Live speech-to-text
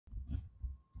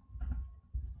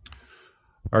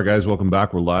All right, guys, welcome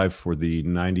back. We're live for the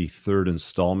 93rd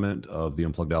installment of the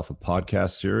Unplugged Alpha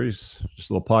podcast series. Just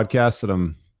a little podcast that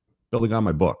I'm building on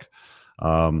my book.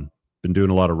 Been doing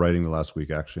a lot of writing the last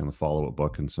week, actually, on the follow-up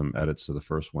book and some edits to the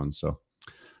first one. So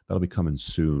that'll be coming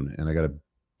soon. And I got a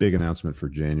big announcement for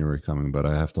January coming, but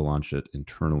I have to launch it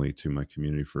internally to my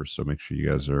community first. So make sure you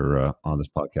guys are on this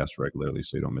podcast regularly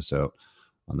so you don't miss out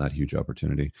on that huge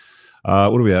opportunity.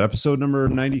 What are we at? Episode number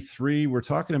 93. We're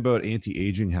talking about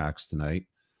anti-aging hacks tonight.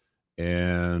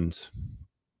 And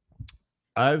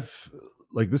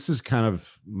this is kind of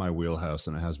my wheelhouse,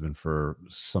 and it has been for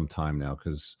some time now,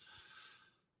 because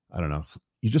I don't know,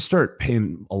 you just start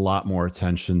paying a lot more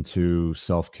attention to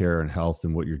self-care and health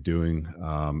and what you're doing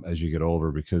as you get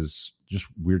older, because just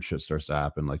weird shit starts to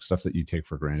happen, like stuff that you take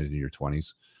for granted in your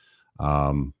 20s.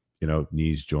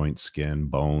 Knees, joints, skin,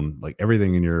 bone, like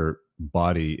everything in your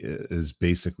body is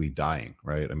basically dying,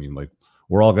 right? I mean, like,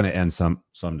 we're all going to end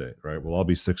someday, right? We'll all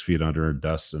be 6 feet under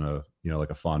dust and a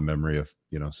fond memory of,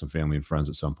 some family and friends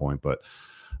at some point. But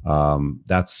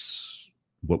that's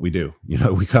what we do.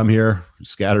 We come here,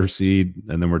 scatter seed,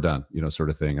 and then we're done, sort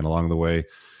of thing. And along the way,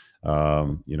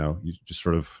 you just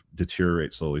sort of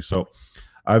deteriorate slowly. So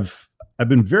I've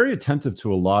been very attentive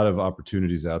to a lot of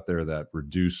opportunities out there that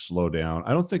reduce, slow down.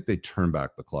 I don't think they turn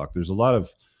back the clock. There's a lot of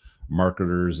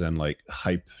marketers and like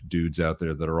hype dudes out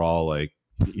there that are all like,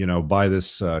 buy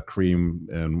this cream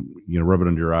and, rub it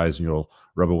under your eyes and you'll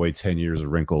rub away 10 years of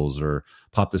wrinkles, or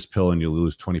pop this pill and you'll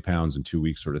lose 20 pounds in 2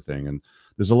 weeks, sort of thing. And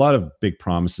there's a lot of big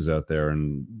promises out there.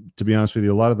 And to be honest with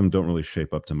you, a lot of them don't really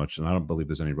shape up to much. And I don't believe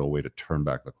there's any real way to turn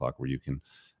back the clock where you can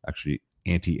actually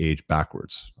anti-age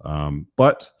backwards.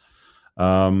 But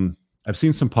I've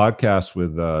seen some podcasts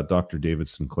with Dr. David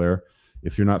Sinclair.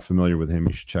 If you're not familiar with him,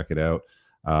 you should check it out.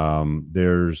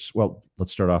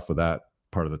 Let's start off with that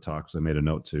part of the talk, because I made a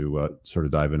note to sort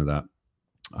of dive into that.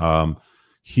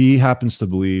 He happens to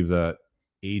believe that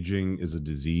aging is a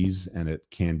disease and it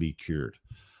can be cured.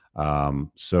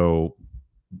 So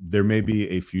there may be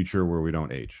a future where we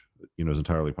don't age. It's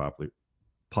entirely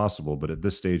possible, but at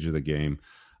this stage of the game,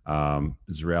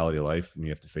 it's the reality of life, and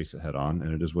you have to face it head on,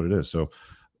 and it is what it is. So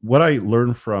what I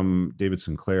learned from David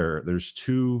Sinclair, there's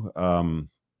two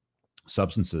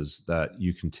substances that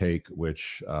you can take,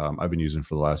 which I've been using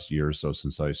for the last year or so,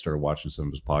 since I started watching some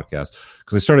of his podcasts,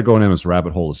 because I started going in this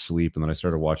rabbit hole of sleep, and then I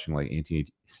started watching like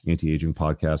anti-aging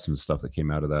podcasts and stuff that came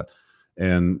out of that.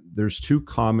 And there's two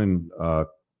common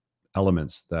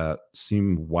elements that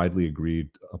seem widely agreed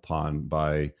upon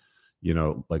by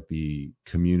like the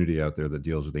community out there that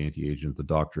deals with anti-aging, the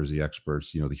doctors, the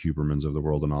experts, the Hubermans of the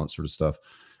world and all that sort of stuff.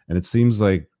 And it seems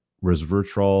like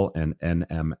resveratrol and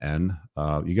NMN,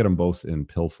 you get them both in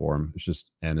pill form. It's just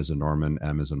N is in Norman,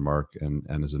 M is in Mark, and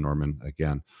N is in Norman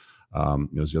again.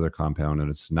 There's the other compound,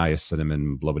 and it's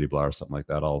niacinamide, blah, blah, blah, or something like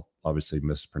that. I'll obviously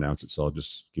mispronounce it, so I'll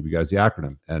just give you guys the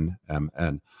acronym,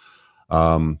 NMN.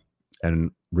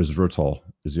 And resveratrol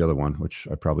is the other one, which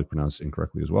I probably pronounced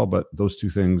incorrectly as well. But those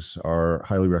two things are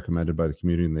highly recommended by the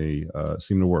community, and they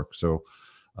seem to work. So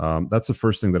that's the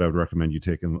first thing that I would recommend you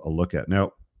taking a look at.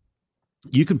 Now,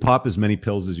 you can pop as many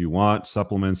pills as you want,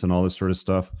 supplements and all this sort of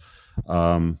stuff.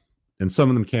 And some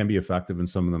of them can be effective, and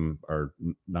some of them are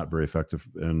not very effective,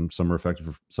 and some are effective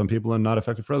for some people and not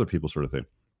effective for other people, sort of thing.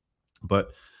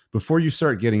 But before you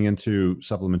start getting into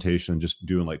supplementation and just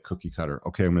doing like cookie cutter,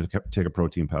 okay, I'm going to take a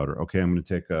protein powder. Okay, I'm going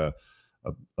to take a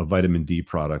vitamin D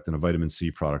product and a vitamin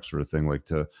C product, sort of thing, like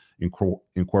to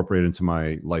incorporate into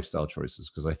my lifestyle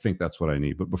choices, because I think that's what I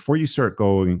need. But before you start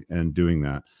going and doing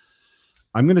that,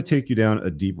 I'm going to take you down a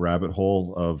deep rabbit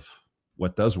hole of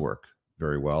what does work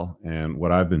very well and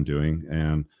what I've been doing.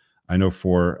 And I know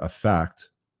for a fact,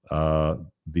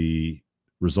 the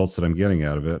results that I'm getting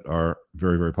out of it are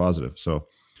very, very positive. So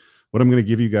what I'm going to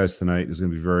give you guys tonight is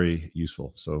going to be very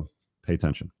useful. So pay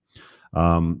attention.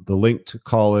 The link to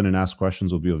call in and ask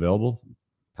questions will be available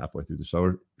halfway through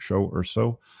the show or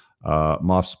so.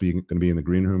 Moff's going to be in the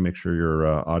green room. Make sure your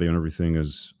audio and everything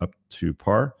is up to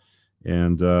par.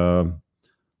 And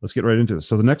let's get right into it.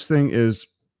 So the next thing is,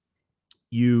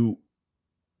 you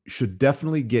should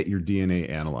definitely get your DNA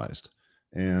analyzed.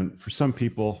 And for some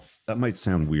people, that might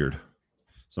sound weird.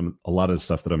 A lot of the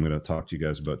stuff that I'm going to talk to you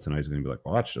guys about tonight is going to be like,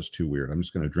 well, that's just too weird. I'm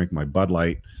just going to drink my Bud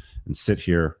Light and sit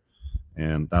here,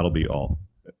 and that'll be all.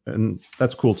 And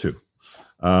that's cool too.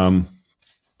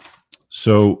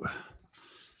 So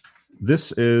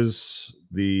this is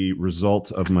the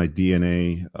result of my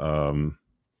DNA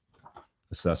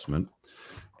assessment.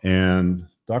 And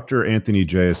Dr. Anthony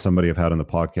J is somebody I've had on the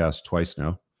podcast twice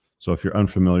now. So if you're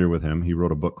unfamiliar with him, he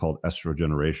wrote a book called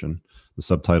Estrogeneration. The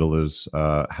subtitle is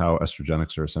How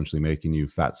Estrogenics Are Essentially Making You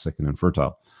Fat, Sick, and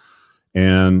Infertile.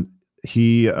 And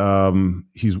he's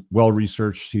well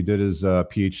researched. He did his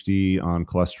PhD on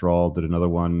cholesterol, did another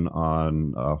one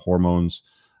on hormones.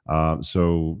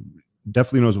 So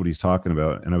definitely knows what he's talking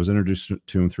about. And I was introduced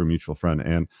to him through a mutual friend.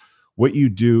 And what you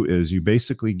do is you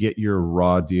basically get your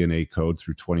raw DNA code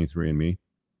through 23andMe,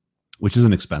 which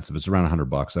isn't expensive. It's around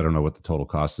 $100. I don't know what the total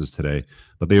cost is today,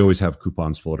 but they always have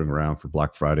coupons floating around for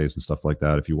Black Fridays and stuff like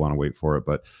that if you want to wait for it.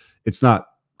 But it's not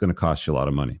going to cost you a lot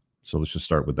of money. So let's just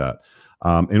start with that.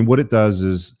 And what it does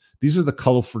is these are the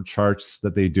colorful charts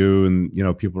that they do.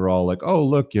 And, people are all like, oh,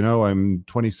 look, I'm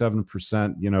 27%,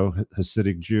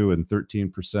 Hasidic Jew and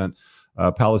 13%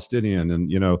 Palestinian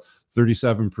and,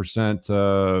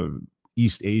 37%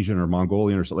 East Asian or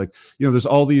Mongolian or something. Like, there's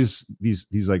all these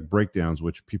like breakdowns,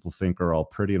 which people think are all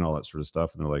pretty and all that sort of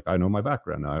stuff. And they're like, I know my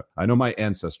background now. I know my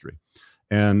ancestry.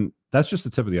 And that's just the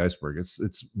tip of the iceberg.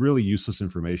 It's really useless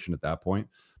information at that point.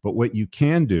 But what you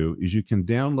can do is you can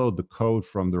download the code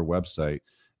from their website,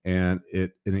 and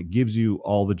it gives you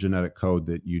all the genetic code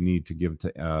that you need to give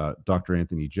to Dr.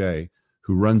 Anthony J,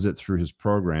 who runs it through his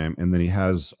program. And then he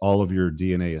has all of your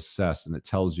DNA assessed, and it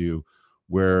tells you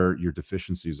where your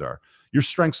deficiencies are. Your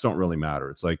strengths don't really matter.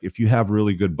 It's like if you have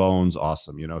really good bones,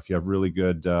 awesome. If you have really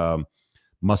good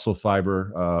muscle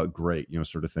fiber, great,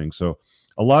 sort of thing. So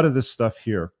a lot of this stuff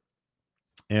here.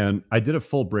 And I did a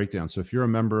full breakdown. So if you're a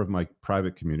member of my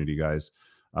private community, guys,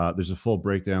 there's a full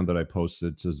breakdown that I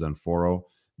posted to Zenforo.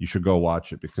 You should go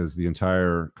watch it because the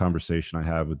entire conversation I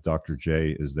have with Dr.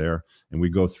 J is there. And we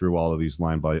go through all of these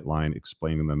line by line,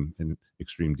 explaining them in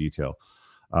extreme detail.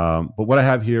 But what I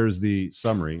have here is the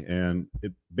summary, and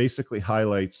it basically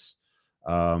highlights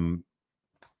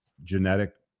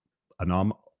genetic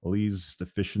anomalies,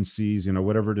 deficiencies,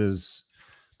 whatever it is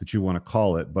that you want to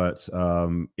call it. But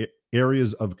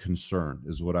areas of concern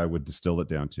is what I would distill it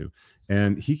down to.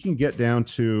 And he can get down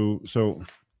to, so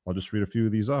I'll just read a few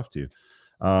of these off to you.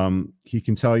 He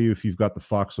can tell you if you've got the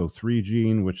FOXO3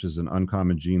 gene, which is an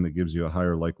uncommon gene that gives you a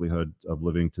higher likelihood of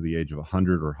living to the age of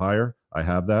 100 or higher. I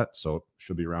have that, so it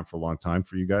should be around for a long time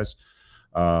for you guys.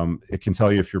 It can tell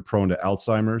you if you're prone to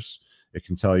Alzheimer's. It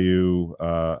can tell you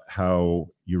how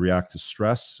you react to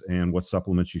stress and what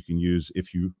supplements you can use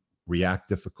if you react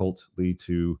difficultly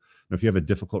to, if you have a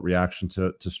difficult reaction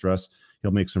to stress.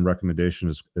 He'll make some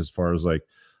recommendations as far as like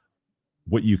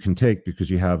what you can take because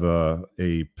you have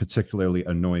a particularly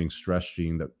annoying stress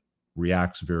gene that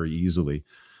reacts very easily.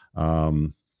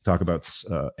 Talk about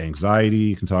anxiety.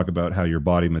 You can talk about how your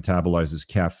body metabolizes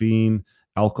caffeine,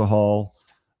 alcohol,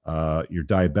 your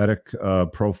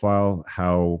diabetic profile,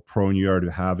 how prone you are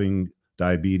to having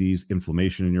diabetes,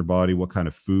 inflammation in your body, what kind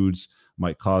of foods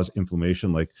might cause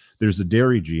inflammation. Like there's a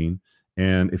dairy gene,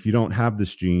 and if you don't have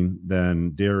this gene,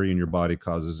 then dairy in your body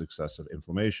causes excessive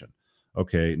inflammation.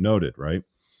 Okay, noted, right?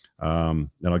 And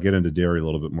I'll get into dairy a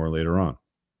little bit more later on.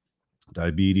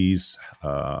 Diabetes,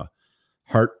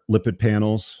 heart lipid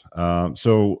panels.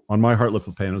 So on my heart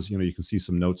lipid panels, you can see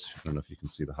some notes. I don't know if you can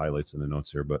see the highlights in the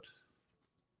notes here, but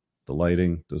the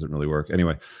lighting doesn't really work.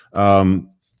 Anyway,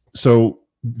 so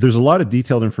there's a lot of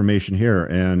detailed information here,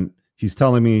 and he's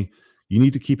telling me you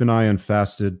need to keep an eye on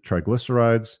fasted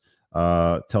triglycerides.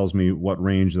 Tells me what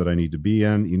range that I need to be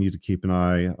in. You need to keep an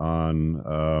eye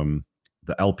on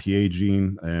the LPA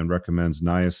gene, and recommends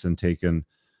niacin taken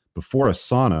before a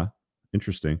sauna.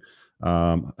 Interesting.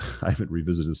 I haven't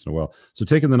revisited this in a while. So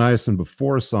taking the niacin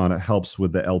before a sauna helps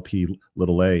with the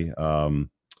LP(a).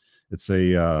 It's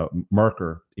a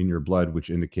marker in your blood which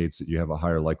indicates that you have a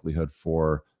higher likelihood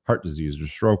for heart disease or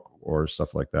stroke or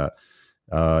stuff like that.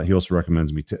 He also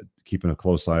recommends me keeping a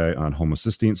close eye on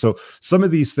homocysteine. So some of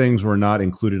these things were not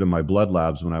included in my blood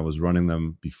labs when I was running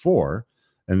them before.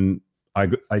 And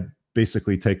I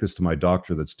basically take this to my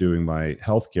doctor that's doing my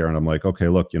healthcare, and I'm like, okay,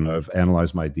 look, I've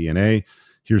analyzed my DNA.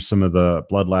 Here's some of the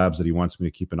blood labs that he wants me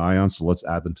to keep an eye on. So let's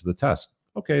add them to the test.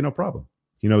 Okay, no problem.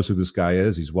 He knows who this guy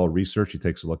is. He's well researched. He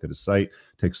takes a look at his site,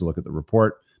 takes a look at the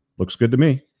report. Looks good to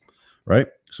me, right?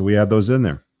 So we add those in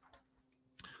there.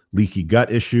 Leaky gut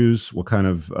issues. What kind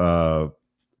of,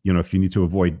 if you need to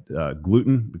avoid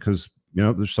gluten, because,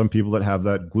 there's some people that have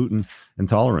that gluten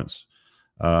intolerance.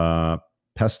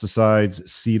 Pesticides,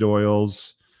 seed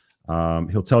oils.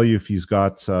 He'll tell you if he's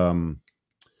got, so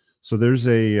there's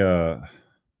a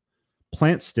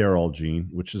plant sterol gene,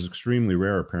 which is extremely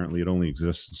rare. Apparently it only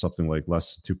exists in something like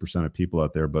less than 2% of people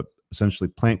out there, but essentially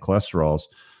plant cholesterols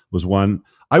was one.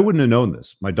 I wouldn't have known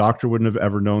this. My doctor wouldn't have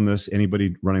ever known this.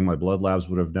 Anybody running my blood labs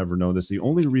would have never known this. The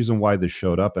only reason why this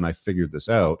showed up, and I figured this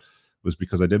out, was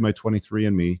because I did my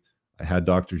 23andMe. I had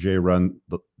Dr. J run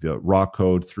the raw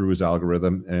code through his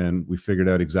algorithm, and we figured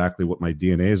out exactly what my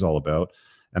DNA is all about.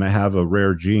 and I have a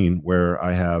rare gene where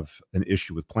I have an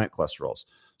issue with plant cholesterols.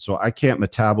 So I can't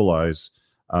metabolize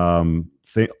a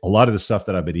lot of the stuff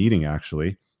that I've been eating,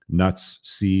 actually, nuts,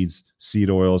 seeds, seed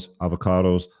oils,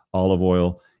 avocados, olive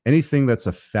oil, anything that's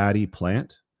a fatty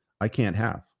plant, I can't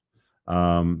have.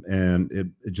 And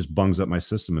it just bungs up my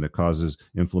system, and it causes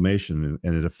inflammation,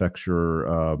 and it affects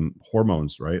your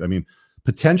hormones, right? I mean,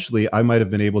 potentially I might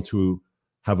have been able to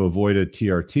have avoided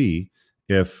TRT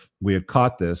if we had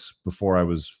caught this before I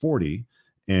was 40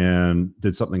 and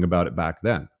did something about it back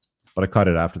then. But I caught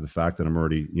it after the fact, and I'm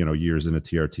already, years into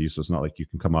TRT. So it's not like you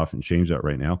can come off and change that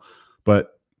right now.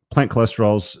 But plant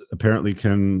cholesterols apparently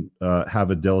can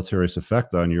have a deleterious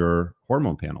effect on your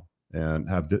hormone panel, and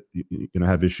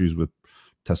have issues with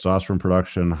testosterone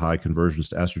production, high conversions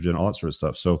to estrogen, all that sort of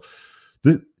stuff. So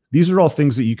these are all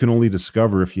things that you can only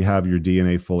discover if you have your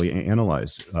DNA fully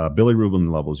analyzed.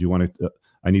 Bilirubin levels,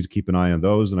 I need to keep an eye on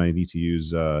those, and I need to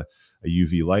use a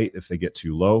UV light if they get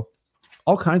too low.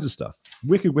 All kinds of stuff.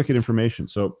 Wicked information.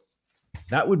 So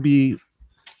that would be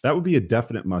a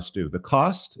definite must do. The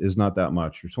cost is not that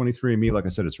much. Your 23andMe, like I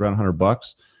said, it's around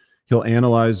 $100. He'll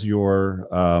analyze your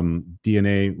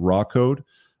DNA raw code,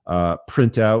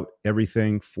 print out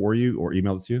everything for you or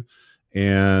email it to you,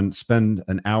 and spend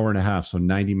an hour and a half, so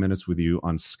 90 minutes with you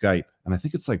on Skype. And I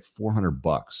think it's like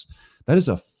 $400. That is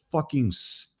a fucking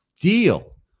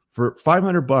steal. For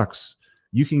 $500,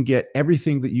 you can get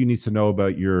everything that you need to know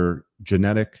about your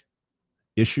genetic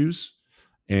issues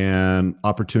and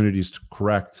opportunities to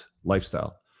correct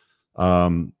lifestyle.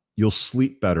 You'll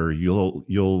sleep better. You'll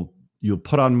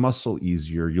put on muscle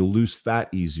easier. You'll lose fat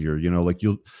easier.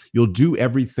 You'll do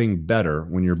everything better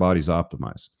when your body's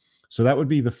optimized. So that would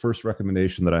be the first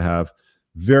recommendation that I have.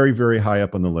 Very, very high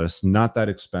up on the list. Not that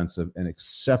expensive, and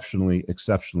exceptionally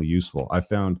useful. I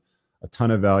found a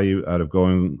ton of value out of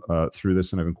going through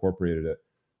this, and I've incorporated it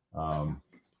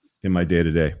in my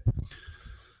day-to-day.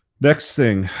 Next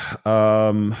thing.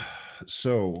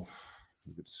 So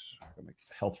I got my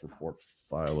health report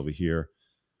file over here.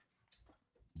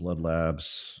 Blood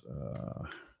labs.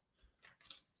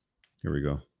 Here we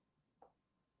go.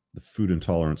 The food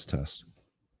intolerance test.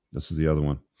 This is the other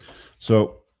one.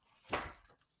 So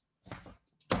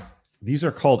these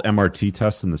are called MRT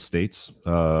tests in the States.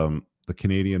 The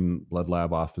Canadian blood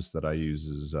lab office that I use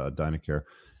is Dynacare,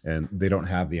 and they don't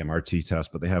have the MRT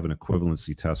test, but they have an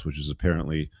equivalency test, which is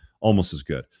apparently almost as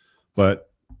good. But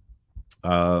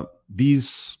they're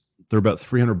about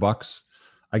 $300.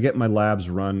 I get my labs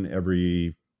run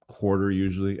every quarter,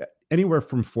 usually anywhere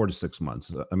from 4 to 6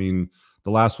 months. I mean,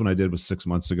 the last one I did was 6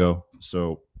 months ago.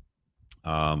 So,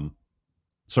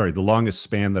 the longest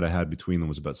span that I had between them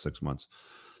was about 6 months.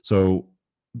 So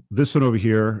this one over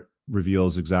here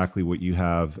reveals exactly what you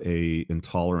have a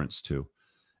intolerance to.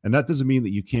 And that doesn't mean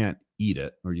that you can't eat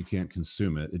it or you can't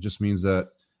consume it. It just means that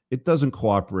it doesn't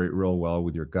cooperate real well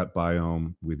with your gut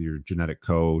biome, with your genetic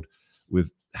code,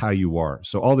 with how you are.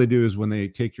 So all they do is when they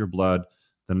take your blood,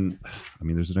 then,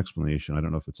 there's an explanation. I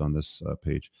don't know if it's on this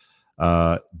page.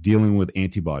 Dealing with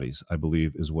antibodies, I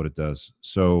believe, is what it does.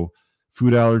 So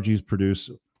food allergies produce,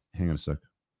 hang on a sec.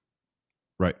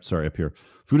 Right, sorry, up here.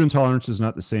 Food intolerance is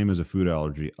not the same as a food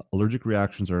allergy. Allergic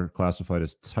reactions are classified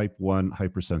as type 1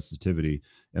 hypersensitivity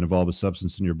and involve a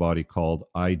substance in your body called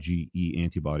IgE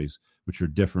antibodies, which are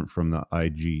different from the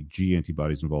IgG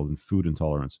antibodies involved in food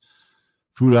intolerance.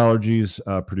 Food allergies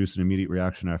produce an immediate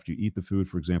reaction after you eat the food.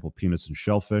 For example, peanuts and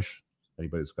shellfish.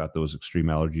 Anybody that's got those extreme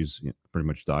allergies pretty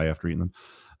much die after eating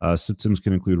them. Symptoms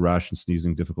can include rash and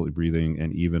sneezing, difficulty breathing,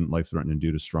 and even life-threatening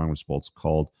due to strong response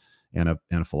called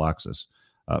anaphylaxis.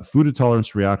 Food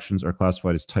intolerance reactions are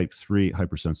classified as type 3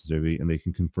 hypersensitivity, and they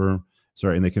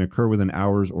can occur within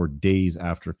hours or days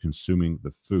after consuming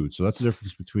the food. So that's the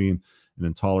difference between an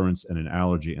intolerance and an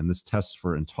allergy, and this tests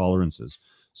for intolerances.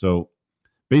 So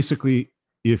basically,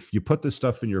 if you put this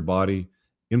stuff in your body,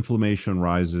 inflammation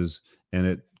rises, and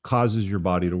it causes your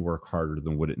body to work harder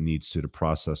than what it needs to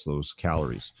process those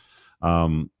calories.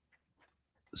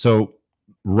 So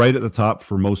right at the top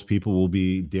for most people will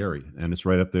be dairy, and it's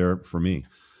right up there for me.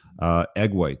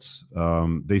 Egg whites.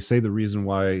 They say the reason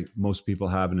why most people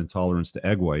have an intolerance to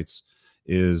egg whites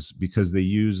is because they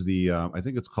use the, I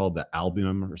think it's called the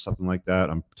albumin or something like that.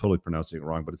 I'm totally pronouncing it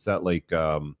wrong, but it's that like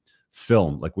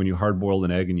film, like when you hard boil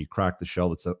an egg and you crack the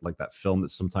shell, it's like that film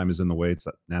that sometimes is in the way. It's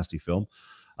that nasty film.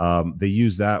 They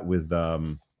use that with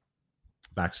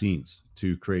vaccines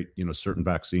to create, certain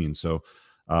vaccines. So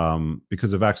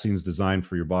because a vaccine is designed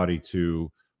for your body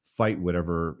to fight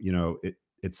whatever,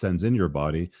 it sends in your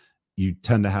body, you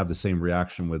tend to have the same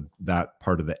reaction with that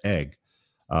part of the egg,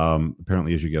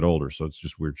 apparently as you get older. So it's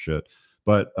just weird shit.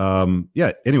 But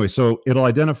anyway, so it'll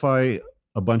identify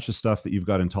a bunch of stuff that you've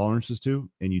got intolerances to,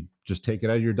 and you just take it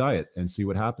out of your diet and see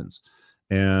what happens.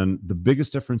 And the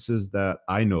biggest differences that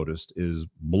I noticed is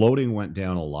bloating went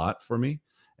down a lot for me,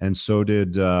 and so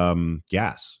did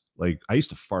gas. Like I used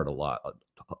to fart a lot.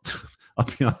 I'll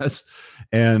be honest.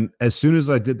 And as soon as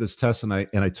I did this test and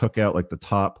I took out like the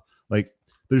top, like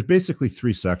there's basically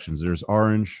three sections. There's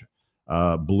orange,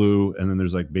 blue, and then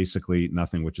there's like basically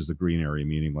nothing, which is the green area,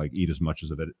 meaning like eat as much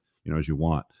of it, as you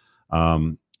want.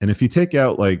 And if you take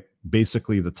out like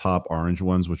basically the top orange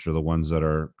ones, which are the ones that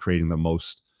are creating the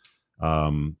most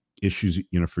issues,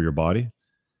 for your body,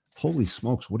 holy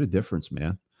smokes, what a difference,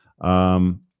 man.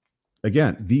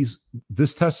 Again,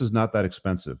 this test is not that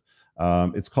expensive.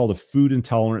 It's called a food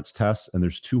intolerance test, and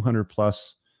there's 200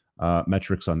 plus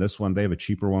metrics on this one. They have a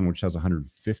cheaper one, which has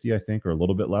 150, I think, or a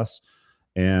little bit less.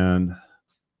 And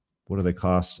what do they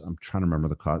cost? I'm trying to remember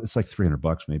the cost. It's like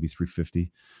 $300, maybe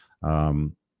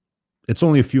 $350. It's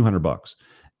only a few $100,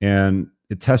 and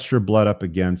it tests your blood up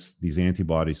against these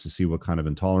antibodies to see what kind of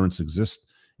intolerance exists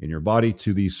in your body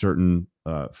to these certain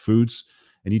foods.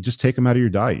 And you just take them out of your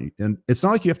diet. And it's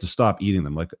not like you have to stop eating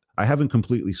them. Like I haven't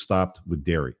completely stopped with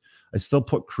dairy. I still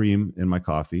put cream in my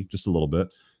coffee, just a little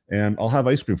bit, and I'll have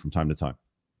ice cream from time to time,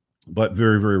 but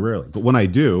very, very rarely. But when I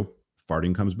do,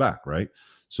 farting comes back, right?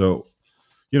 So,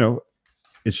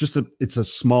 it's a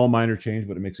small minor change,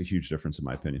 but it makes a huge difference in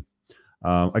my opinion.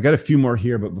 I got a few more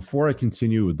here, but before I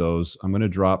continue with those, I'm going to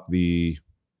drop the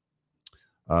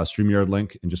StreamYard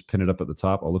link and just pin it up at the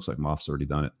top. Oh, it looks like Moff's already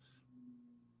done it.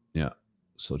 Yeah.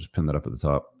 So just pin that up at the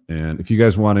top. And if you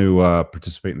guys want to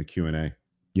participate in the Q&A,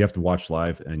 you have to watch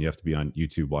live and you have to be on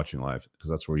YouTube watching live because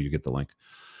that's where you get the link.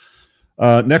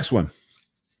 Next one.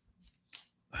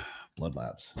 Blood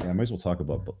labs. Yeah, I might as well talk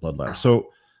about blood labs. So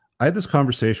I had this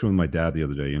conversation with my dad the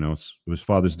other day. It was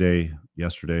Father's Day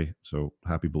yesterday. So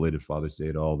happy belated Father's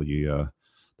Day to all the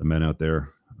men out there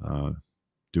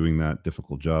doing that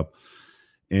difficult job.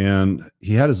 And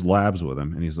he had his labs with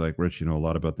him, and he's like, Rich, a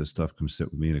lot about this stuff. Come sit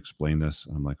with me and explain this.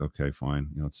 And I'm like, okay, fine.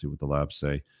 Let's see what the labs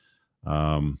say.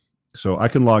 So I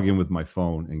can log in with my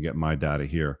phone and get my data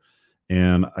here.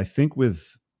 And I think with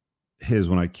his,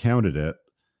 when I counted it,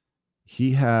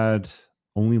 he had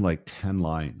only like 10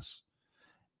 lines.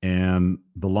 And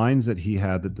the lines that he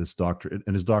had that this doctor,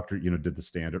 and his doctor, did the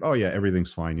standard, oh yeah,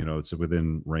 everything's fine. It's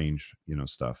within range,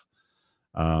 stuff.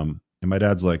 And my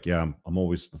dad's like, yeah, I'm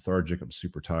always lethargic. I'm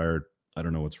super tired. I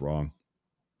don't know what's wrong.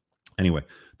 Anyway,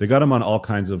 they got him on all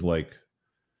kinds of like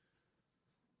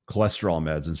cholesterol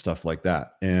meds and stuff like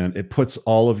that. And it puts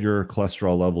all of your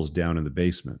cholesterol levels down in the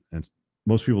basement. And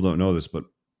most people don't know this, but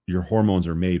your hormones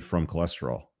are made from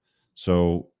cholesterol.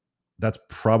 So that's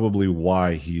probably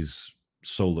why he's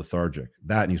so lethargic.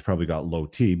 That, and he's probably got low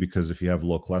T, because if you have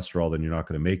low cholesterol, then you're not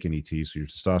going to make any T. So your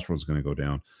testosterone is going to go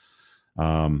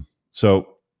down.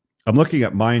 So I'm looking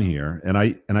at mine here, and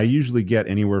I usually get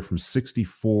anywhere from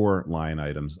 64 line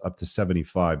items up to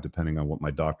 75, depending on what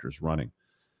my doctor's running.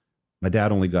 My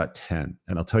dad only got 10,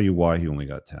 and I'll tell you why he only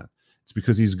got 10. It's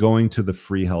because he's going to the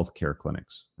free healthcare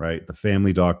clinics, right? The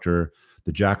family doctor,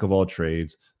 the jack of all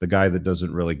trades, the guy that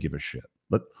doesn't really give a shit.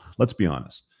 Let's be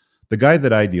honest. The guy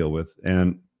that I deal with,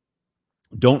 and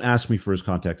don't ask me for his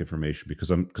contact information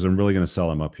because I'm really going to sell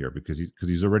him up here because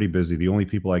he's already busy. The only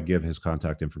people I give his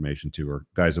contact information to are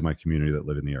guys in my community that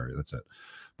live in the area. That's it.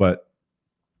 But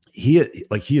he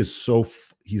is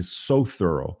so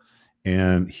thorough,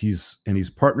 and he's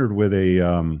partnered with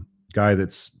a guy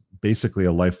that's basically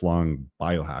a lifelong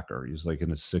biohacker. He's like in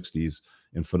his 60s,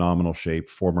 in phenomenal shape,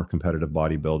 former competitive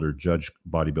bodybuilder, judged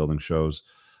bodybuilding shows,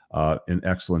 in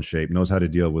excellent shape, knows how to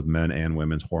deal with men and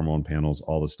women's hormone panels,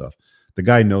 all this stuff. The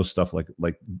guy knows stuff like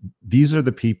these are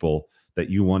the people that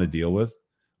you want to deal with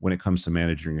when it comes to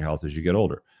managing your health as you get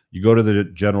older. You go to the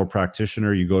general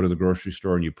practitioner, you go to the grocery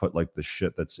store, and you put like the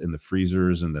shit that's in the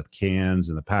freezers and the cans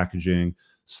and the packaging,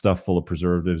 stuff full of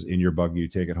preservatives in your buggy. You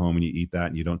take it home and you eat that,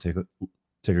 and you don't take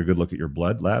a good look at your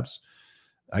blood labs.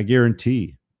 I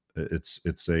guarantee it's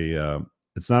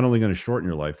not only going to shorten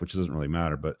your life, which doesn't really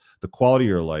matter, but the quality of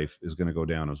your life is going to go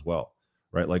down as well,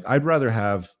 right? Like I'd rather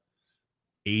have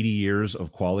 80 years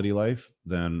of quality life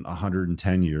than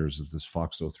 110 years of this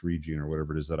FOXO3 gene or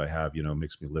whatever it is that I have,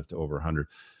 makes me live to over 100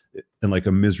 in like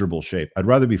a miserable shape. I'd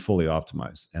rather be fully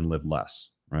optimized and live less,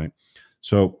 right?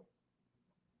 So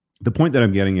the point that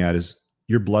I'm getting at is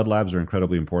your blood labs are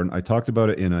incredibly important. I talked about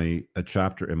it in a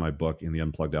chapter in my book, in the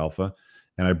Unplugged Alpha,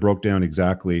 and I broke down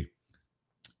exactly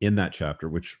in that chapter,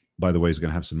 which by the way is going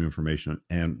to have some new information,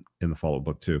 and in the follow-up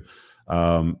book too,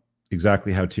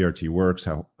 exactly how TRT works,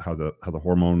 how the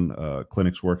hormone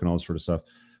clinics work, and all this sort of stuff.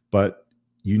 But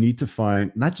you need to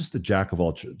find not just the jack of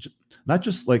all, not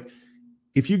just like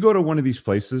if you go to one of these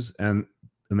places and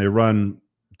they run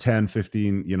 10,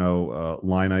 15,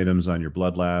 line items on your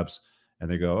blood labs, and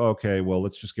they go, okay, well,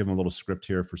 let's just give them a little script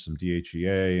here for some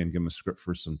DHEA, and give them a script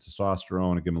for some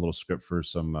testosterone, and give them a little script for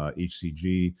some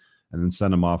HCG, and then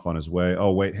send him off on his way.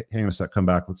 Oh, wait, hang on a sec, come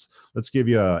back. Let's give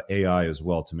you a AI as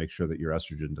well to make sure that your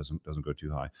estrogen doesn't go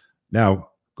too high. Now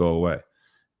go away.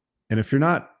 And if you're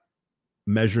not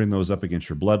measuring those up against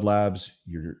your blood labs,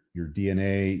 your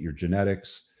DNA, your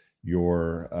genetics,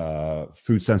 your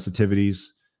food sensitivities,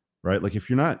 right? Like if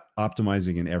you're not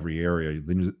optimizing in every area,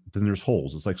 then there's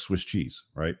holes. It's like Swiss cheese,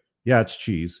 right? Yeah, it's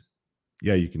cheese.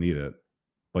 Yeah, you can eat it,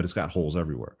 but it's got holes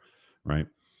everywhere, right?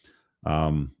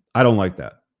 I don't like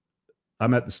that.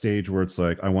 I'm at the stage where it's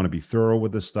like, I want to be thorough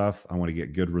with this stuff. I want to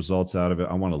get good results out of it.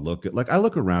 I want to look at, like, I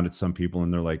look around at some people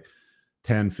and they're like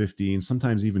 10, 15,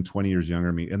 sometimes even 20 years younger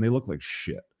than me, and they look like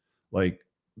shit, like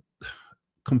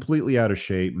completely out of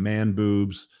shape, man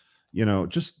boobs,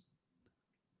 just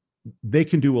they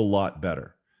can do a lot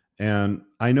better. And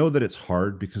I know that it's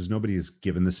hard because nobody is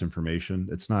given this information.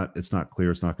 It's not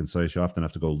clear. It's not concise. You often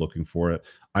have to go looking for it.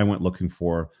 I went looking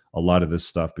for a lot of this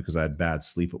stuff because I had bad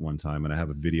sleep at one time. And I have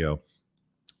a video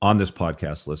on this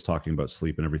podcast list talking about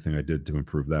sleep and everything I did to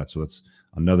improve that. So that's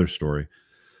another story,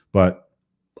 but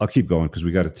I'll keep going because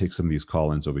we got to take some of these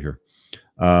call-ins over here.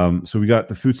 So we got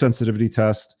the food sensitivity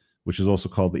test, which is also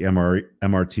called the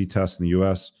MRT test in the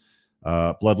US.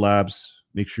 Blood labs.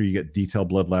 Make sure you get detailed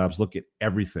blood labs. Look at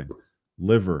everything: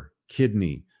 liver,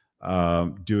 kidney.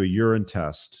 Do a urine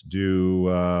test. Do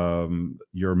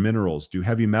your minerals. Do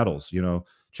heavy metals.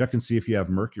 Check and see if you have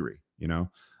mercury.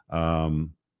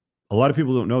 A lot of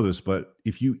people don't know this, but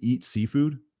if you eat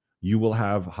seafood, you will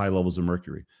have high levels of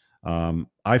mercury.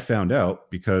 I found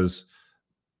out because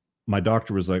my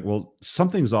doctor was like, well,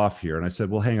 something's off here. And I said,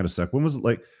 well, hang on a sec. When was it?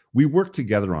 Like, we worked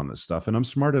together on this stuff, and I'm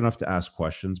smart enough to ask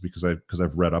questions because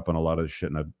I've read up on a lot of shit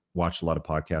and I've watched a lot of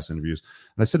podcast interviews.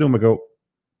 And I said to him, I go,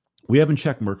 we haven't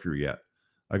checked mercury yet.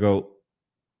 I go,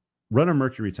 run a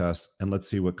mercury test and let's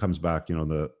see what comes back,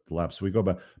 the lab. So we go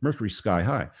back, mercury sky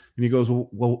high. And he goes,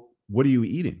 well, what are you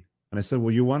eating? And I said,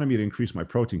 well, you wanted me to increase my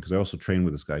protein, because I also train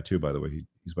with this guy too, by the way.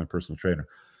 He's my personal trainer.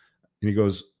 And he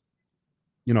goes,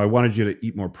 I wanted you to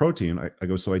eat more protein. I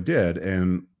go, so I did.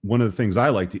 And one of the things I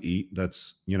like to eat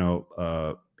that's,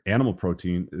 animal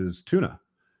protein is tuna.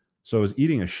 So I was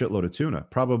eating a shitload of tuna,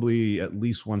 probably at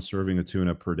least one serving of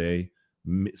tuna per day.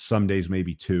 Some days,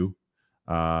 maybe two.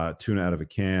 Tuna out of a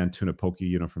can, tuna poke,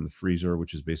 from the freezer,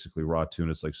 which is basically raw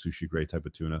tuna. It's like sushi grade type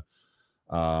of tuna.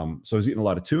 So I was eating a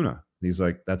lot of tuna. And he's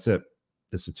like, that's it.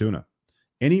 It's a tuna.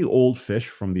 Any old fish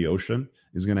from the ocean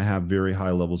is going to have very high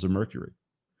levels of mercury,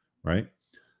 right?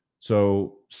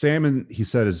 So salmon, he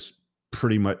said, is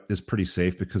pretty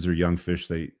safe because they're young fish.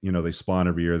 They spawn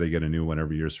every year. They get a new one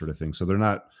every year, sort of thing. So they're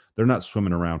not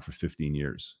swimming around for 15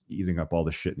 years, eating up all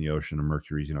the shit in the ocean, and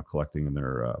mercury's, collecting in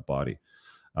their body.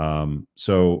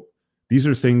 So these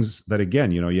are things that,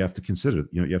 again, you have to consider,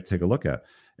 you have to take a look at.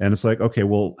 And it's like, okay,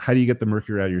 well, how do you get the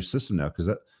mercury out of your system now? Because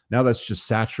now that's just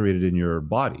saturated in your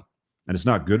body, and it's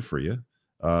not good for you.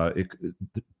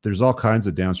 There's all kinds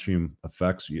of downstream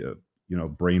effects.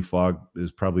 Brain fog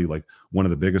is probably like one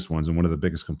of the biggest ones, and one of the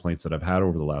biggest complaints that I've had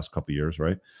over the last couple of years,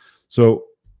 right? So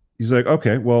he's like,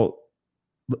 okay, well,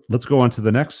 let's go on to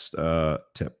the next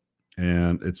tip,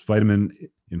 and it's vitamin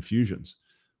infusions.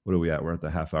 What are we at? We're at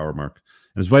the half-hour mark.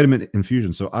 And it's vitamin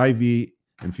infusions, so IV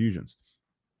infusions.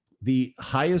 The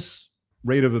highest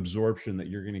rate of absorption that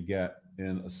you're going to get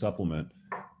in a supplement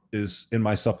is in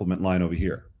my supplement line over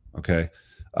here, okay?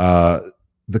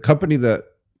 The company that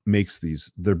makes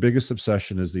these, their biggest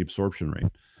obsession is the absorption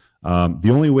rate.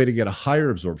 The only way to get a higher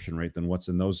absorption rate than what's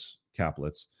in those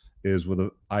caplets is with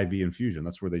an IV infusion.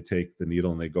 That's where they take the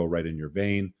needle and they go right in your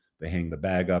vein. They hang the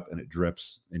bag up and it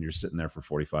drips, and you're sitting there for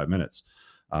 45 minutes.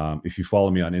 If you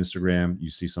follow me on Instagram, you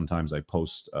see sometimes I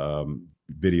post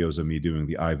videos of me doing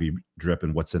the IV drip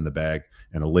and what's in the bag,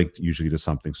 and a link usually to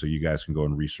something so you guys can go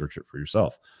and research it for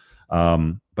yourself.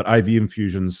 But IV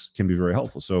infusions can be very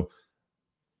helpful. So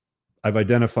I've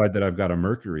identified that I've got a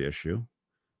mercury issue.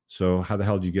 So how the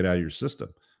hell do you get out of your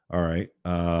system? All right.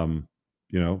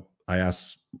 I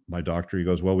asked my doctor, he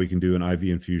goes, well, we can do an IV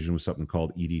infusion with something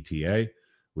called EDTA,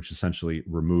 which essentially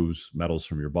removes metals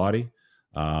from your body.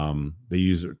 They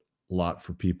use it a lot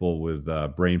for people with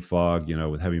brain fog,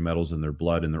 with heavy metals in their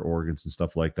blood and their organs and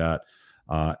stuff like that.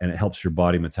 And it helps your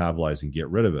body metabolize and get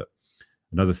rid of it.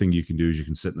 Another thing you can do is you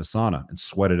can sit in the sauna and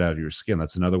sweat it out of your skin.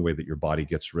 That's another way that your body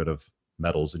gets rid of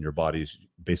metals in your body, is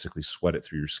basically sweat it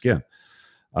through your skin.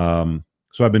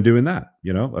 So I've been doing that,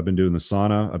 I've been doing the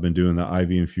sauna. I've been doing the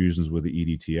IV infusions with the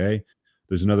EDTA.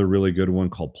 There's another really good one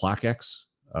called Plaquex.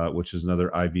 which is another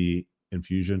IV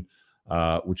infusion,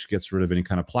 which gets rid of any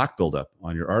kind of plaque buildup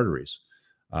on your arteries.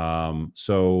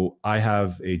 So I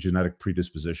have a genetic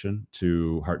predisposition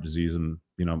to heart disease, and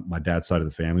my dad's side of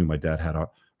the family. My dad had a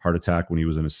heart attack when he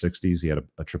was in his 60s. He had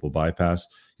a triple bypass.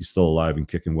 He's still alive and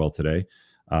kicking well today.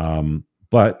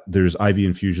 But there's IV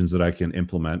infusions that I can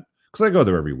implement because I go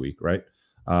there every week, right?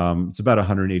 It's about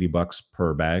 $180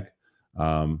 per bag.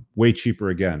 Way cheaper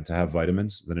again to have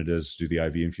vitamins than it is to do the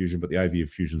IV infusion, but the IV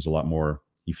infusion is a lot more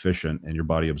efficient and your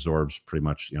body absorbs pretty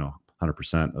much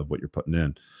 100% of what you're putting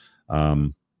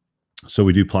in. So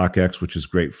we do Plaque X, which is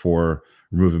great for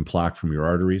removing plaque from your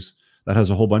arteries. That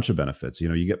has a whole bunch of benefits.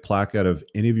 You get plaque out of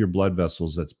any of your blood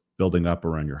vessels that's building up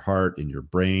around your heart, in your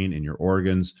brain, in your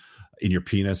organs, in your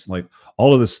penis. Like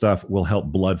all of this stuff will help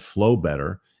blood flow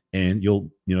better, and you'll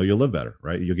live better,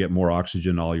 right? You'll get more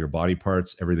oxygen in all your body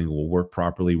parts. Everything will work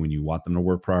properly when you want them to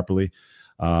work properly.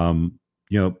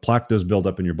 Plaque does build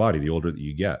up in your body the older that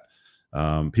you get.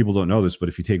 People don't know this, but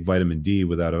if you take vitamin D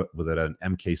without an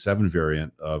MK7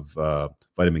 variant of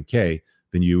vitamin K,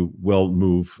 then you will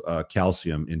move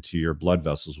calcium into your blood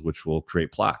vessels, which will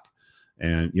create plaque.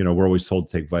 And, we're always told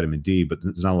to take vitamin D, but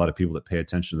there's not a lot of people that pay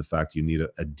attention to the fact you need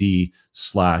a D/K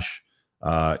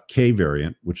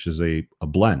variant, which is a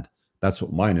blend. That's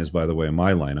what mine is, by the way, in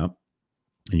my lineup.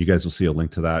 And you guys will see a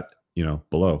link to that,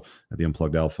 below at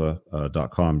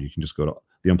theunpluggedalpha.com. You can just go to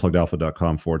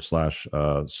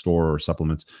theunpluggedalpha.com/store or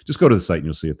supplements. Just go to the site and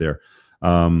you'll see it there.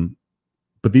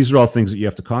 But these are all things that you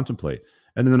have to contemplate.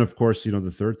 And then, of course,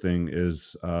 the third thing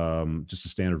is just a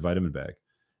standard vitamin bag.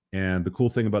 And the cool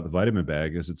thing about the vitamin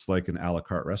bag is it's like an a la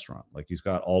carte restaurant. Like he's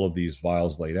got all of these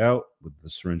vials laid out with the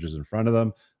syringes in front of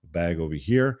them, the bag over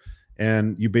here,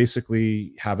 and you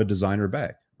basically have a designer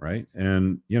bag, right?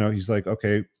 And, he's like,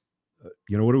 okay,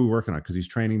 what are we working on? Because he's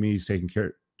training me, he's taking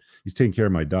care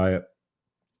of my diet.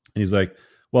 And he's like,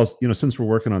 well, since we're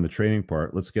working on the training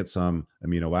part, let's get some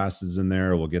amino acids in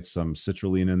there. We'll get some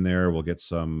citrulline in there. We'll get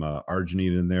some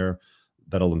arginine in there.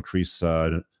 That'll increase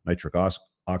nitric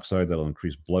oxide. That'll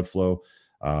increase blood flow.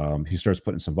 He starts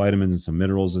putting some vitamins and some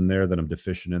minerals in there that I'm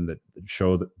deficient in that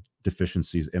show the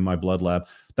deficiencies in my blood lab.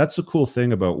 That's the cool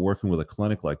thing about working with a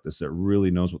clinic like this that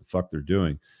really knows what the fuck they're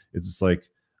doing. It's just like,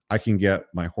 I can get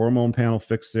my hormone panel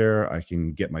fixed there. I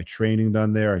can get my training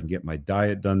done there. I can get my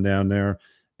diet done down there.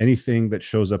 Anything that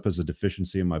shows up as a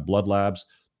deficiency in my blood labs,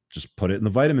 just put it in the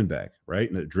vitamin bag, right?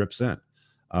 And it drips in.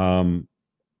 I'll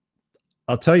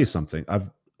tell you something.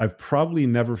 I've probably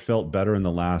never felt better in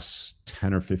the last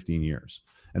 10 or 15 years.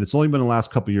 And it's only been the last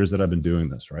couple of years that I've been doing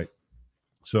this, right?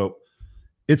 So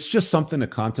it's just something to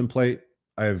contemplate.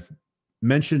 I've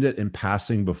mentioned it in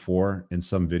passing before in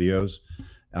some videos.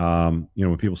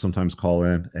 When people sometimes call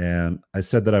in, and I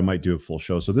said that I might do a full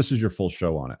show. So this is your full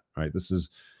show on it, right? This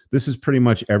is pretty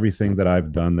much everything that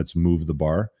I've done that's moved the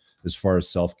bar as far as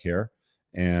self-care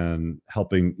and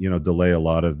helping, delay a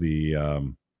lot of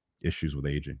the issues with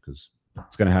aging, because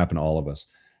it's going to happen to all of us.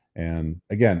 And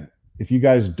again, if you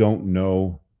guys don't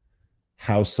know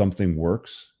how something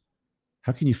works,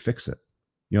 how can you fix it?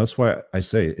 That's why I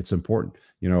say it's important.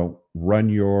 Run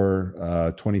your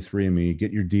 23andMe,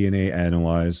 get your DNA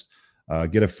analyzed,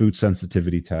 get a food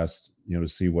sensitivity test, to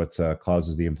see what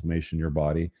causes the inflammation in your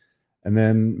body. And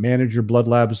then manage your blood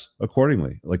labs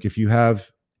accordingly. Like if you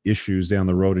have issues down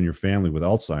the road in your family with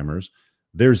Alzheimer's,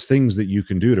 there's things that you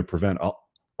can do to prevent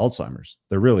Alzheimer's.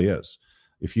 There really is.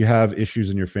 If you have issues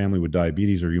in your family with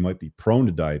diabetes, or you might be prone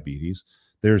to diabetes,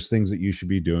 there's things that you should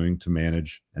be doing to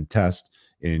manage and test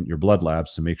in your blood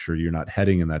labs to make sure you're not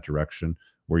heading in that direction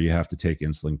where you have to take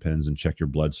insulin pens and check your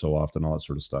blood so often, all that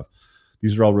sort of stuff.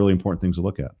 These are all really important things to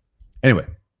look at. Anyway,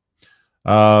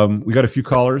 we got a few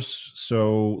callers,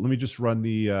 so let me just run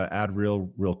the ad reel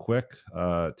real quick,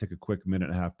 take a quick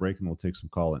 1.5-minute break, and we'll take some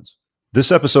call-ins.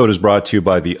 This episode is brought to you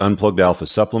by the Unplugged Alpha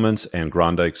Supplements and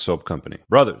Grondike Soap Company.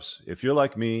 Brothers, if you're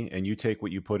like me and you take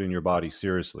what you put in your body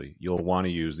seriously, you'll want to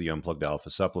use the Unplugged Alpha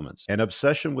Supplements. An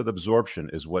obsession with absorption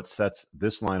is what sets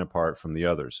this line apart from the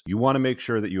others. You want to make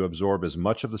sure that you absorb as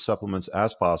much of the supplements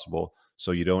as possible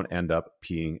so you don't end up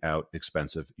peeing out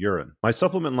expensive urine. My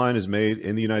supplement line is made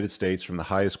in the United States from the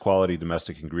highest quality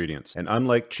domestic ingredients. And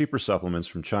unlike cheaper supplements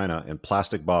from China in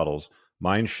plastic bottles,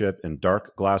 mine ship in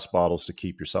dark glass bottles to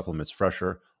keep your supplements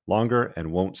fresher, longer,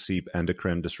 and won't seep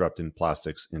endocrine disrupting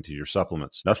plastics into your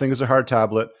supplements. Nothing is a hard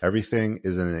tablet. Everything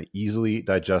is in an easily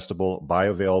digestible,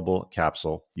 bioavailable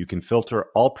capsule. You can filter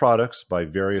all products by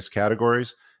various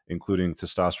categories, including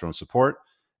testosterone support,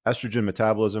 estrogen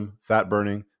metabolism, fat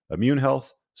burning, immune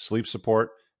health, sleep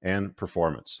support, and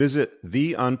performance. Visit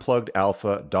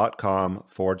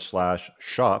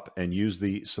theunpluggedalpha.com/shop and use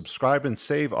the subscribe and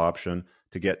save option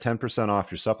to get 10%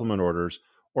 off your supplement orders,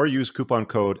 or use coupon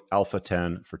code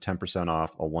ALPHA10 for 10%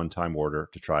 off a one-time order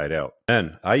to try it out.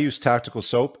 Then, I use Tactical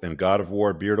Soap and God of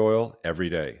War beard oil every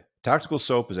day. Tactical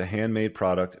Soap is a handmade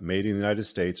product made in the United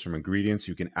States from ingredients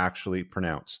you can actually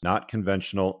pronounce, not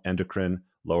conventional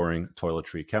endocrine-lowering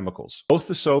toiletry chemicals. Both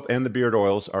the soap and the beard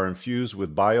oils are infused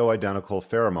with bioidentical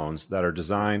pheromones that are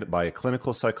designed by a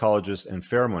clinical psychologist and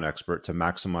pheromone expert to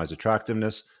maximize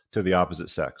attractiveness to the opposite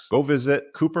sex. Go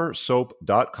visit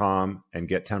coopersoap.com and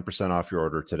get 10% off your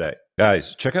order today.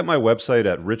 Guys, check out my website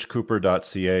at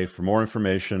richcooper.ca for more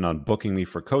information on booking me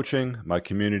for coaching, my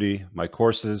community, my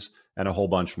courses, and a whole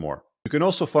bunch more. You can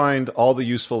also find all the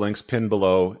useful links pinned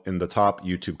below in the top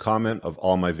YouTube comment of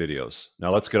all my videos.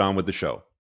 Now let's get on with the show.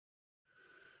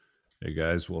 Hey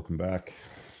guys, welcome back.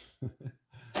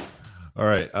 All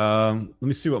right, let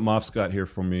me see what Moff's got here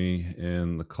for me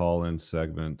in the call-in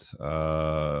segment.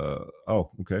 Oh,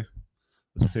 okay.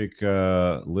 Let's take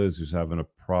Liz, who's having a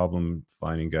problem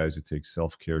finding guys who take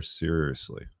self-care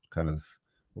seriously. Kind of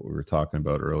what we were talking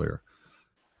about earlier.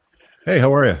 Hey,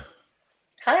 how are you?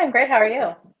 Hi, I'm great. How are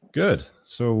you? Good.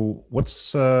 So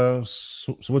what's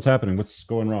what's happening? What's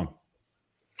going wrong?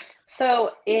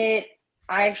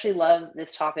 I actually love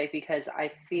this topic because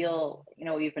I feel,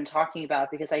 what you've been talking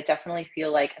about, because I definitely feel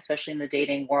like, especially in the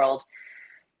dating world,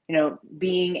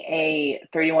 being a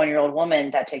 31-year-old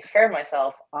woman that takes care of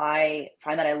myself, I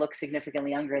find that I look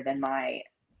significantly younger than my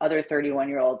other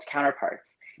 31-year-old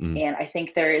counterparts. And I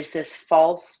think there is this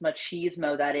false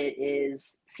machismo that it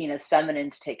is seen as feminine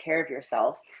to take care of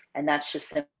yourself. And that's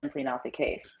just simply not the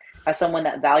case. As someone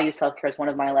that values self-care as one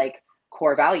of my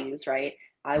core values, right?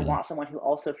 I want someone who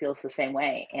also feels the same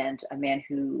way, and a man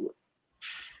who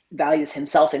values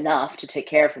himself enough to take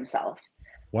care of himself.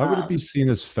 Why would it be seen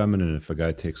as feminine if a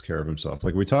guy takes care of himself?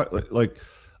 Like we talk, like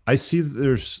I see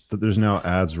that there's now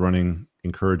ads running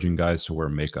encouraging guys to wear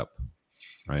makeup,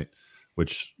 right?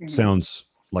 Which sounds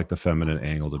like the feminine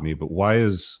angle to me. But why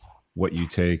is what you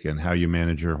take and how you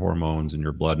manage your hormones and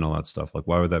your blood and all that stuff, like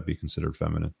why would that be considered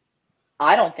feminine?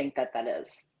 I don't think that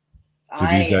is. Do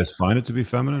these guys find it to be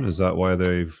feminine? Is that why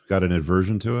they've got an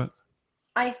aversion to it?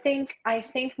 I think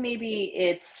maybe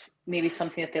it's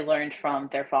something that they learned from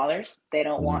their fathers. They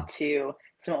don't want to,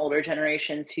 some older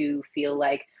generations who feel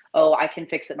like, oh, I can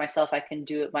fix it myself. I can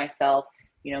do it myself.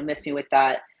 Miss me with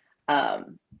that.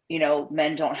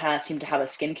 Men don't seem to have a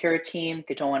skincare routine.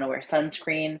 They don't want to wear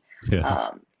sunscreen.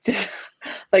 Yeah.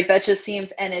 That just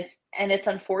seems, and it's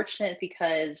unfortunate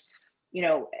because,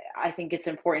 I think it's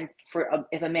important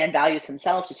if a man values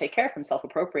himself to take care of himself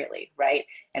appropriately, right?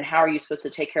 And how are you supposed to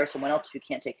take care of someone else if you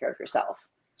can't take care of yourself?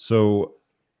 So,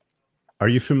 are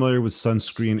you familiar with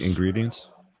sunscreen ingredients?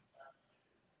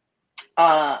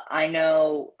 I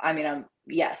know. I mean,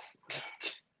 yes.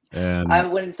 And I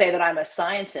wouldn't say that I'm a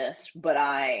scientist, but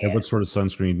And what sort of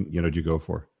sunscreen, do you go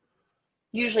for?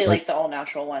 Usually, the all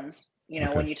natural ones. Okay.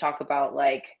 When you talk about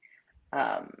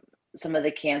some of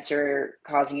the cancer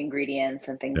causing ingredients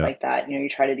and things like that, you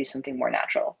try to do something more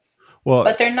natural. Well,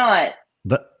 but they're not.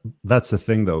 That's the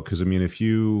thing though. Cause if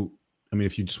you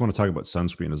just want to talk about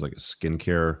sunscreen as like a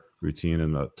skincare routine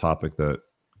and a topic that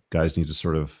guys need to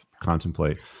sort of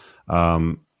contemplate,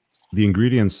 the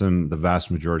ingredients in the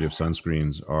vast majority of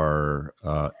sunscreens are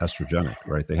estrogenic,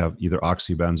 right? They have either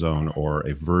oxybenzone or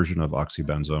a version of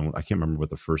oxybenzone. I can't remember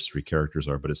what the first three characters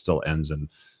are, but it still ends in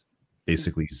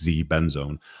basically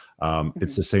Z-benzone.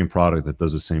 It's the same product that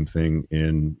does the same thing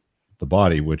in the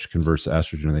body, which converts to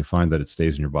estrogen, and they find that it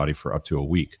stays in your body for up to a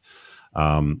week.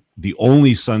 The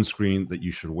only sunscreen that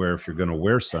you should wear if you're going to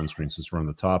wear sunscreen, since we're on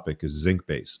the topic, is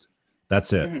zinc-based.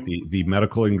 That's it. The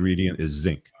medical ingredient is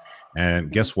zinc.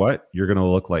 And guess what? You're going to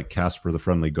look like Casper the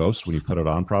Friendly Ghost when you put it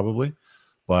on, probably.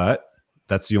 But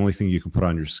that's the only thing you can put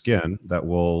on your skin that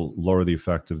will lower the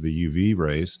effect of the UV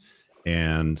rays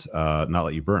and not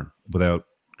let you burn without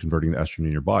converting the estrogen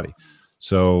in your body.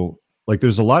 So,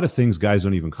 there's a lot of things guys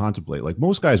don't even contemplate.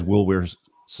 Most guys will wear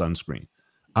sunscreen.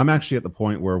 I'm actually at the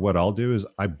point where what I'll do is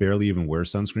I barely even wear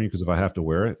sunscreen, because if I have to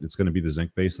wear it, it's going to be the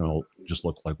zinc base and it'll just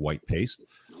look like white paste.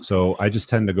 So I just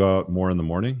tend to go out more in the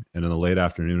morning and in the late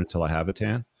afternoon until I have a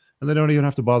tan. And they don't even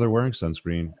have to bother wearing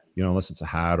sunscreen, unless it's a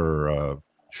hat or a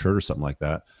shirt or something like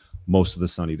that, most of the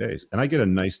sunny days. And I get a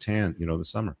nice tan, the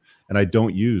summer. And I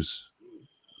don't use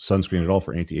sunscreen at all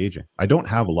for anti-aging. I don't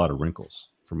have a lot of wrinkles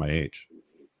for my age.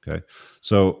 Okay.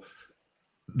 So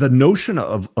the notion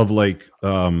of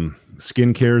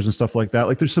skin cares and stuff like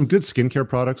that, there's some good skincare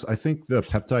products. I think the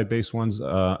peptide based ones,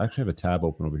 I actually have a tab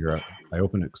open over here. I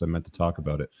opened it because I meant to talk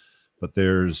about it, but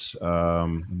there's, let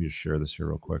me just share this here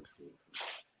real quick,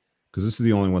 because this is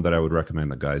the only one that I would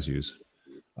recommend that guys use.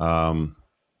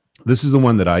 This is the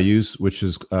one that I use, which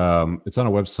is it's on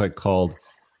a website called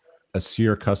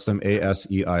Aseir Custom,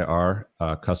 ASEIR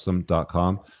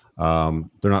custom.com.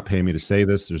 They're not paying me to say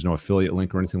this. There's no affiliate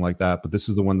link or anything like that, but this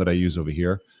is the one that I use over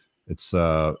here. It's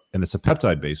and it's a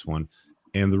peptide based one.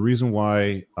 And the reason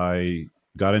why I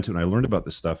got into it and I learned about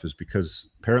this stuff is because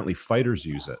apparently fighters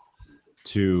use it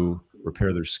to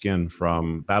repair their skin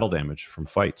from battle damage from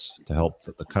fights, to help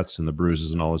the cuts and the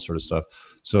bruises and all this sort of stuff.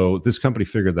 So this company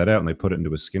figured that out and they put it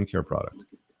into a skincare product,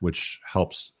 which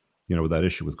helps, you know, with that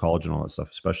issue with collagen and all that stuff.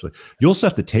 Especially, you also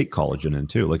have to take collagen in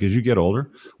too. Like as you get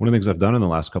older, one of the things I've done in the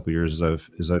last couple of years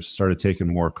is I've started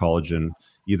taking more collagen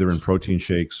either in protein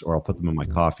shakes or I'll put them in my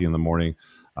coffee in the morning.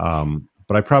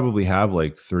 But I probably have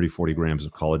like 30, 40 grams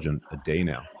of collagen a day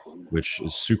now, which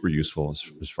is super useful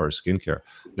as far as skincare.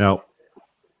 Now,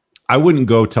 I wouldn't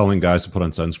go telling guys to put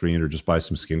on sunscreen or just buy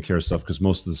some skincare stuff, because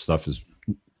most of the stuff is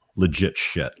legit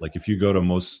shit. Like if you go to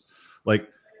most, like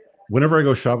whenever I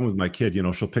go shopping with my kid, you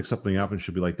know, she'll pick something up and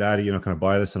she'll be like, Daddy, you know, can I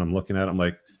buy this? And I'm looking at it, I'm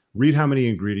like, read how many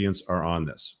ingredients are on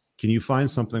this. Can you find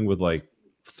something with like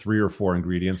 3 or 4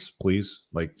 ingredients, please?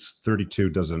 Like 32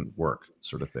 doesn't work,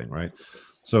 sort of thing, right?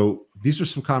 So these are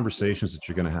some conversations that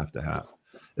you're going to have.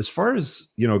 As far as,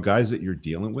 you know, guys that you're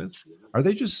dealing with, are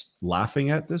they just laughing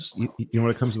at this, you know,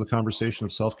 when it comes to the conversation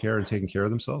of self-care and taking care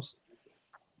of themselves?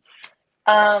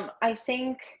 I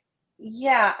think,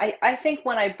 yeah, I think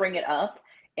when I bring it up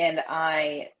and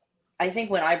I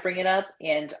think when I bring it up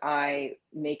and I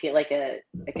make it like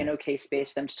an okay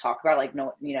space for them to talk about, like,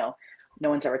 no, you know, no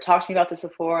one's ever talked to me about this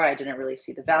before. I didn't really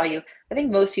see the value. I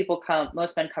think most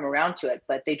men come around to it,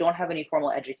 but they don't have any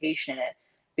formal education in it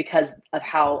because of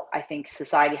how I think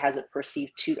society has it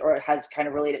perceived to, or it has kind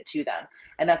of related to them.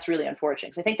 And that's really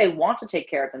unfortunate, because I think they want to take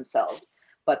care of themselves,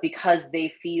 but because they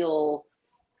feel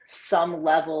some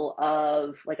level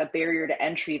of like a barrier to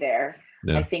entry there,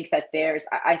 Yeah. I think that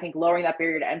I think lowering that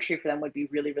barrier to entry for them would be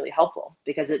really, really helpful,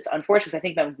 because it's unfortunate, because I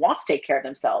think men want to take care of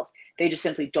themselves. They just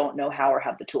simply don't know how or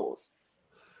have the tools.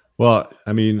 Well,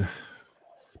 I mean,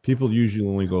 people usually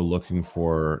only go looking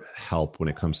for help when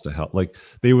it comes to health. Like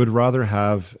they would rather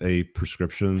have a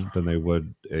prescription than they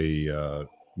would a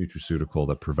nutraceutical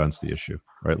that prevents the issue,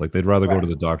 right? Like they'd rather go to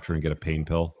the doctor and get a pain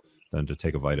pill than to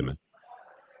take a vitamin.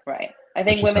 Right. I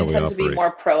think women tend to be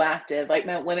more proactive. Like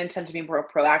women tend to be more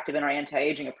proactive in our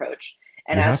anti-aging approach.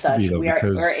 And as such,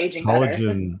 we're aging better.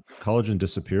 Collagen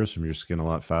disappears from your skin a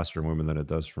lot faster in women than it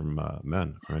does from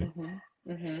men, right?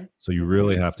 Mm-hmm. Mm-hmm. So you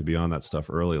really have to be on that stuff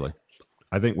early. Like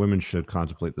I think women should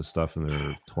contemplate this stuff in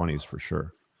their 20s for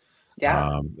sure.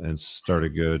 Yeah. And start a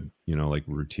good, you know, like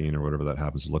routine or whatever that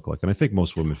happens to look like. And I think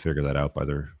most women figure that out by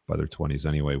their 20s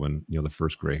anyway, when, you know, the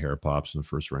first gray hair pops and the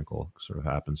first wrinkle sort of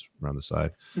happens around the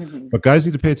side. Mm-hmm. But guys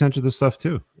need to pay attention to this stuff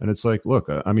too. And it's like, look,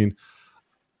 I mean,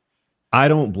 I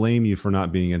don't blame you for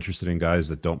not being interested in guys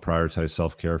that don't prioritize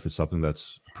self-care if it's something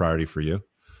that's a priority for you.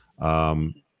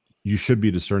 You should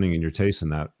be discerning in your taste in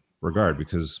that regard,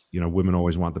 because, you know, women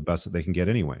always want the best that they can get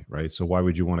anyway, right? So why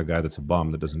would you want a guy that's a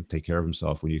bum that doesn't take care of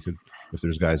himself when you could, if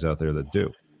there's guys out there that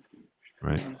do,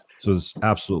 right? So it's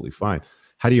absolutely fine.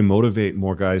 How do you motivate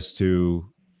more guys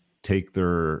to take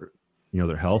their, you know,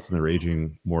 their health and their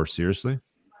aging more seriously?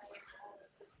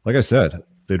 Like I said,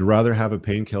 they'd rather have a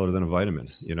painkiller than a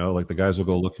vitamin. You know, like the guys will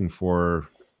go looking for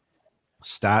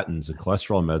statins and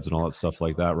cholesterol meds and all that stuff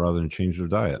like that rather than change their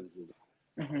diet.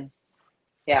 Mm-hmm.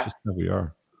 Yeah, it's just how we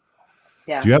are.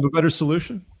 Yeah. Do you have a better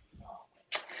solution?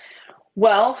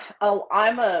 Well,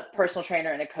 I'm a personal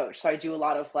trainer and a coach, so I do a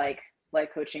lot of like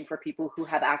coaching for people who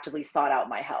have actively sought out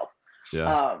my help.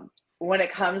 Yeah. When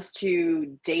it comes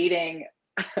to dating,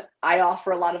 I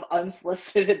offer a lot of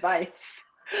unsolicited advice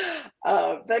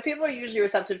that people are usually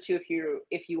receptive to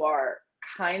if you are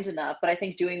kind enough. But I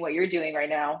think doing what you're doing right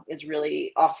now is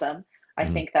really awesome. I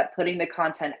think that putting the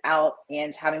content out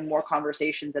and having more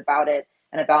conversations about it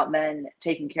and about men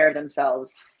taking care of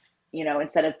themselves, you know,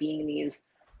 instead of being these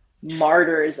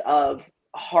martyrs of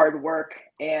hard work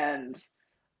and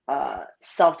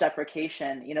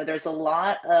self-deprecation, you know, there's a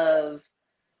lot of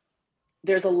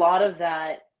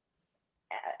that.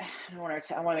 I want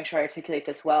to make sure I articulate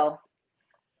this well.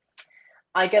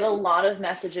 I get a lot of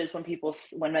messages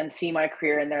when men see my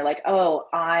career and they're like, oh,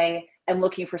 I am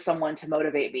looking for someone to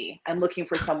motivate me. I'm looking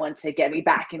for someone to get me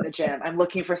back in the gym. I'm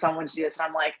looking for someone to do this. And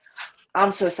I'm like,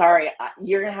 I'm so sorry.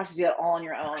 You're going to have to do that all on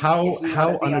your own.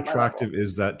 How unattractive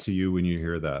is that to you when you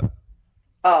hear that?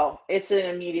 Oh, it's an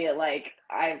immediate, like,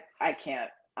 I can't.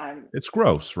 It's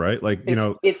gross, right? Like, you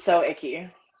know, it's so icky.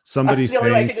 Somebody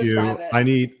saying to you,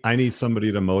 I need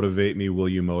somebody to motivate me. Will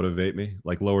you motivate me?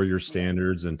 Like lower your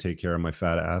standards and take care of my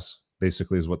fat ass,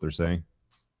 basically is what they're saying.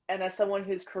 And as someone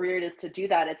whose career it is to do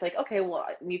that, it's like, okay, well,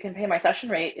 you can pay my session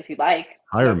rate if you'd like.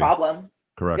 Hire No me. problem.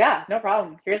 Correct. Yeah, no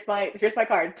problem. Here's my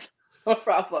card. No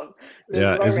problem. This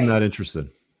Yeah, is my isn't rate. that interesting?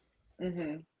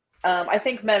 I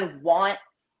think men want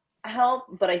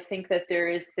help, but I think that there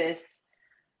is this,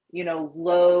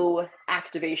 low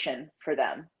activation for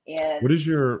them. And what is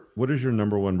your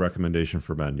number one recommendation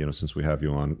for men, since we have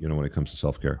you on, when it comes to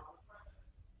self-care?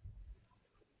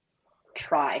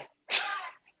 try.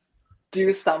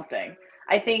 Do something.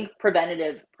 I think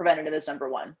preventative is number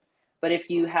one. But if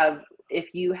you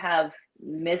have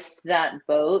missed that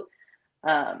boat,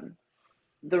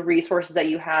 the resources that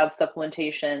you have,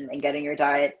 supplementation and getting your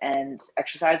diet and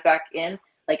exercise back in,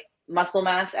 like muscle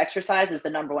mass exercise is the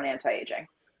number one anti-aging.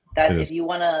 That if you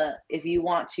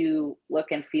want to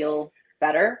look and feel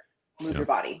better, move your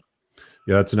body.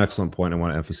 Yeah, that's an excellent point. I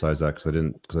want to emphasize that because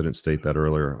I didn't state that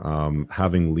earlier.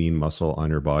 Having lean muscle on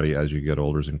your body as you get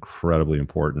older is incredibly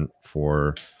important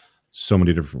for so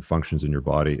many different functions in your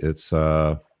body. It's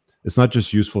not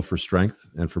just useful for strength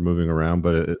and for moving around,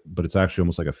 but it's actually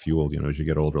almost like a fuel. As you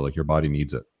get older, like your body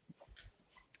needs it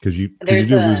because you do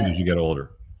lose it as you get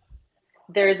older.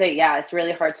 It's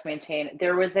really hard to maintain.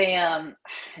 There was and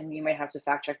you might have to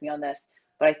fact check me on this,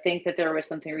 but I think that there was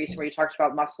something recent where you talked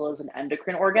about muscle as an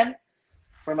endocrine organ,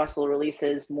 where muscle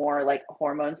releases more like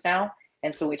hormones now.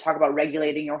 And so we talk about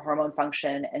regulating your hormone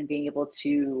function and being able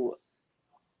to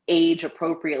age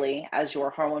appropriately as your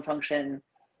hormone function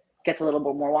gets a little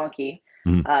bit more wonky.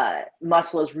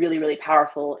 Muscle is really, really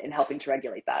powerful in helping to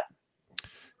regulate that.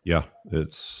 Yeah,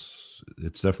 it's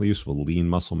definitely useful. Lean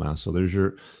muscle mass. So there's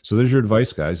your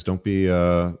advice, guys. Don't be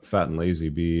fat and lazy.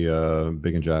 Be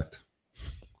big and jacked,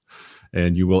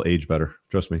 and you will age better.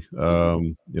 Trust me.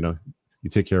 You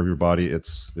take care of your body.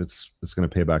 It's going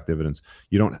to pay back dividends.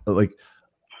 You don't like.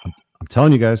 I'm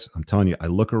telling you guys. I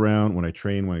look around when I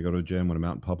train, when I go to the gym, when I'm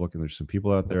out in public, and there's some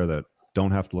people out there that don't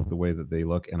have to look the way that they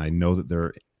look, and I know that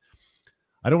they're.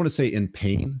 I don't want to say in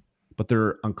pain, but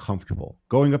they're uncomfortable.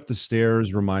 Going up the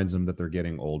stairs reminds them that they're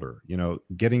getting older.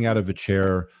 Getting out of a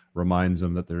chair reminds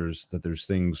them that there's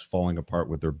things falling apart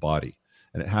with their body,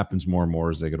 and it happens more and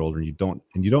more as they get older. And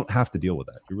you don't have to deal with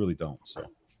that. You really don't. So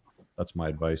that's my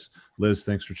advice. Liz,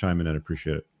 thanks for chiming in. I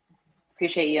appreciate it.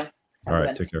 Appreciate you. All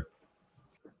right, take care.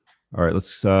 All right,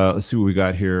 let's see what we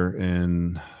got here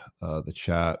in the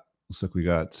chat. Looks like we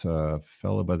got a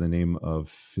fellow by the name of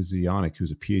Physionic,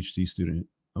 who's a PhD student.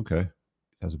 Okay.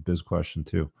 Has a biz question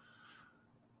too.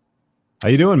 How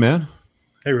you doing, man?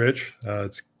 Hey, Rich.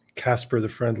 It's Casper the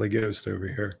Friendly Ghost over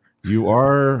here. You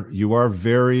are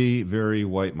very, very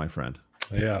white, my friend.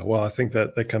 Yeah, well, I think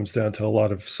that comes down to a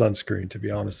lot of sunscreen, to be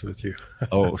honest with you.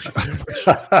 Oh, which kind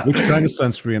of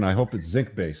sunscreen? I hope it's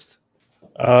zinc-based.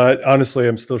 Honestly,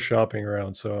 I'm still shopping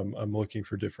around, so I'm looking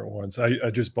for different ones. I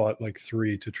just bought like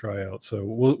 3 to try out, so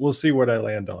we'll see what I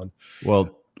land on.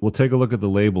 Well, we'll take a look at the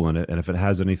label in it, and if it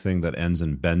has anything that ends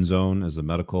in benzone as a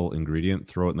medical ingredient,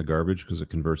 throw it in the garbage because it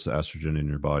converts to estrogen in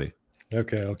your body.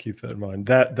 Okay, I'll keep that in mind.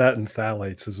 That and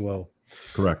phthalates as well.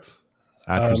 Correct.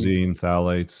 Atrazine,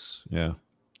 phthalates,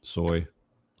 soy,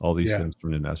 all these things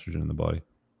turn into estrogen in the body.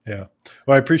 Yeah.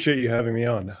 Well, I appreciate you having me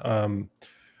on.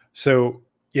 So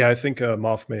yeah, I think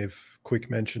Moff may have quick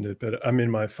mentioned it, but I'm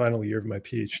in my final year of my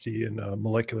PhD in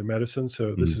molecular medicine.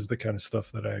 So this is the kind of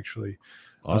stuff that I actually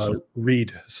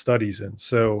read studies in.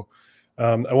 So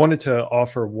I wanted to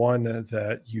offer one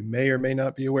that you may or may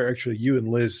not be aware. Actually, you and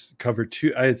Liz covered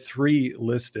 2. I had 3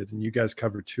 listed, and you guys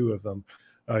covered 2 of them.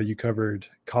 You covered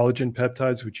collagen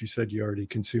peptides, which you said you already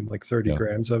consumed like 30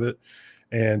 grams of it.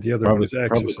 And the other one was exercise.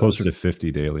 Probably closer to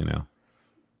 50 daily now.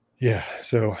 Yeah,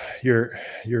 so you're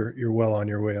well on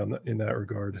your way in that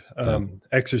regard.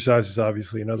 Exercise is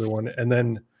obviously another one, and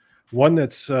then one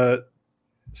that's so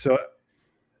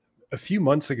a few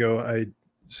months ago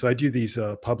I do these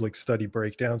public study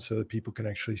breakdowns so that people can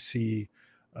actually see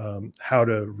how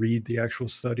to read the actual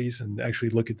studies and actually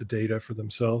look at the data for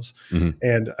themselves.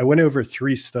 And I went over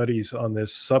 3 studies on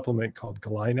this supplement called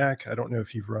Glynac. I don't know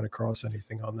if you've run across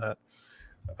anything on that.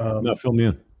 No, fill me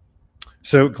in.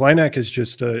 So Glynac is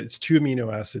just it's 2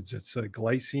 amino acids. It's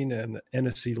glycine and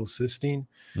N-acetylcysteine,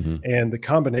 and the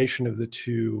combination of the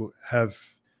 2 have,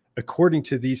 according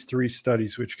to these 3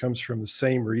 studies, which comes from the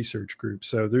same research group.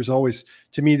 So there's always,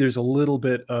 to me, there's a little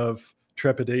bit of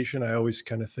trepidation. I always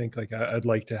kind of think like I'd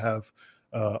like to have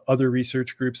other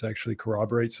research groups actually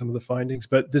corroborate some of the findings,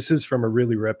 but this is from a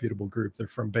really reputable group. They're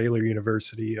from Baylor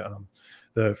University,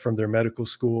 from their medical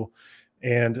school,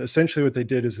 and essentially what they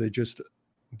did is they just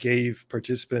gave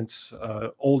participants,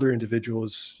 older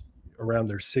individuals around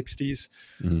their 60s,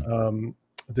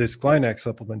 this Glynac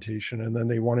supplementation, and then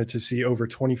they wanted to see over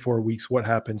 24 weeks what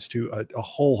happens to a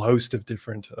whole host of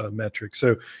different metrics.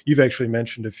 So you've actually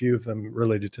mentioned a few of them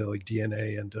related to like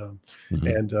DNA and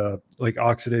like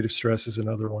oxidative stress is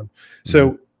another one.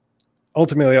 So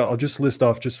ultimately, I'll just list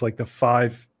off just like the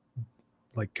 5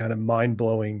 like kind of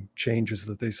mind-blowing changes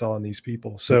that they saw in these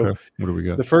people. So what do we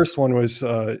got? The first one was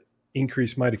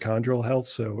increased mitochondrial health.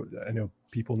 So I know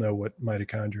people know what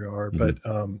mitochondria are, but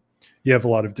you have a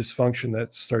lot of dysfunction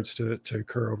that starts to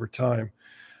occur over time.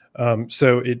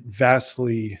 So it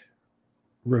vastly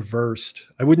reversed,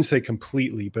 I wouldn't say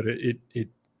completely, but it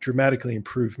dramatically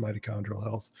improved mitochondrial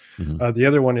health. The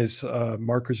other one is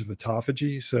markers of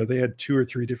autophagy. So they had 2 or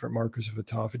 3 different markers of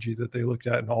autophagy that they looked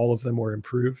at, and all of them were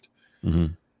improved.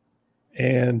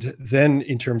 And then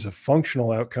in terms of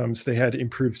functional outcomes, they had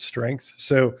improved strength.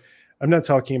 So I'm not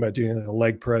talking about doing a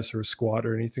leg press or a squat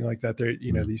or anything like that. They're,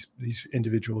 you know, these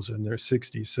individuals in their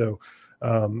 60s. So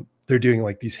they're doing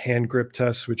like these hand grip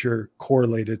tests, which are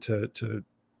correlated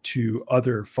to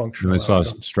other functional and they outcomes.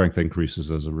 saw strength increases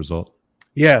as a result.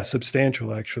 Yeah,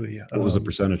 substantial actually. What was the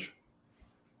percentage?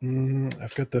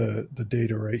 I've got the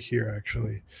data right here,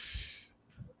 actually.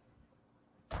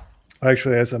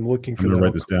 Actually, as I'm looking for I'm going that,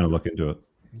 to write this down and look into it.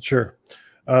 Sure.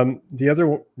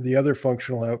 The other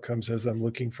functional outcomes, as I'm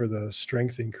looking for the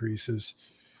strength increases,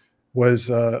 was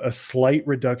a slight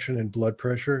reduction in blood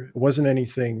pressure. It wasn't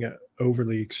anything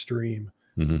overly extreme,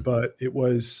 but it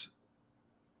was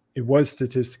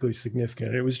statistically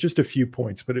significant. It was just a few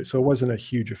points, but so it wasn't a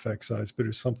huge effect size, but it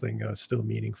was something still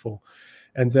meaningful.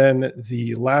 And then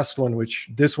the last one, which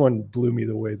this one blew me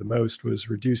away the most, was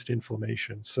reduced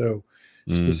inflammation. So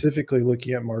specifically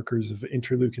looking at markers of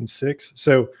interleukin 6.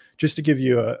 So just to give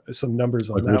you some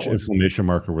numbers on like that which inflammation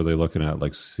marker were they looking at?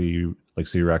 Like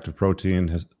C-reactive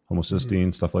protein,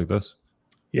 homocysteine, stuff like this?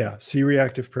 Yeah,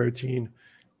 C-reactive protein,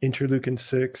 interleukin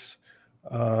 6,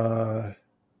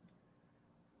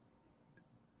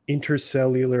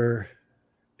 intercellular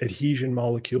adhesion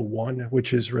molecule 1,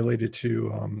 which is related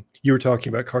to, you were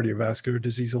talking about cardiovascular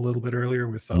disease a little bit earlier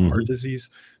with heart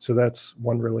disease. So that's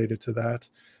one related to that.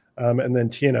 And then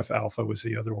TNF alpha was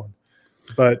the other one.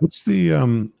 But what's the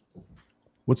name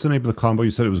of the combo?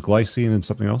 You said it was glycine and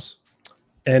something else?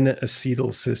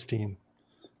 N-acetylcysteine.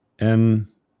 And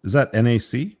is that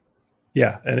NAC?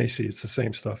 Yeah, NAC. It's the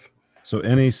same stuff. So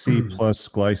NAC plus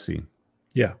glycine.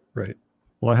 Yeah, right.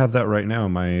 Well, I have that right now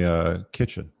in my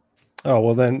kitchen. Oh,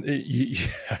 well then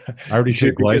I already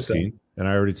take glycine and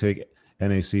I already take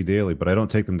NAC daily, but I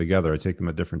don't take them together. I take them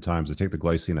at different times. I take the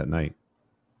glycine at night.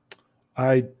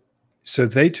 So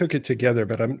they took it together,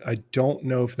 but I don't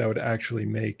know if that would actually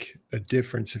make a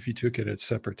difference if you took it at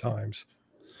separate times.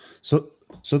 So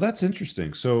that's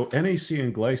interesting. So NAC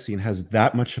and glycine has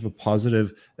that much of a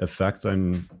positive effect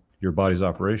on your body's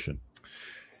operation.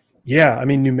 Yeah, I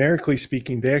mean, numerically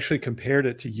speaking, they actually compared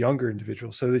it to younger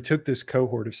individuals. So they took this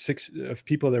cohort of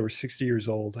people that were 60 years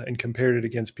old and compared it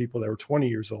against people that were 20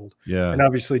 years old. Yeah, and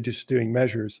obviously just doing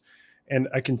measures. And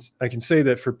I can say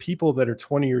that for people that are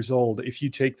 20 years old, if you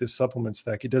take this supplement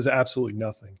stack, it does absolutely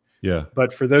nothing. Yeah.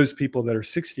 But for those people that are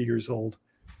 60 years old,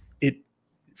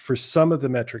 for some of the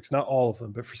metrics, not all of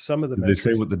them, but for some of the metrics.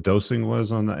 Did they say what the dosing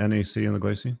was on the NAC and the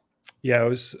glycine? Yeah, it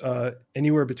was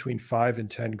anywhere between 5 and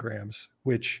 10 grams,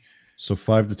 which. So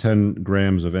 5 to 10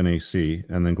 grams of NAC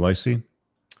and then glycine?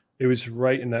 It was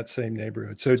right in that same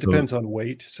neighborhood. So it depends on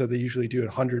weight. So they usually do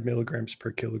 100 milligrams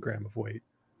per kilogram of weight.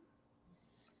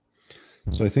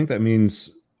 So I think that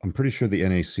means, I'm pretty sure the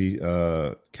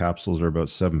NAC capsules are about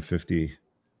 750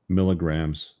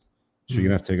 milligrams. So you're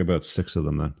going to have to take about 6 of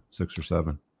them then, 6 or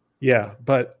 7. Yeah,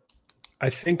 but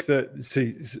I think that,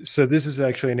 so this is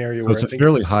actually an area where it's a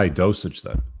fairly high dosage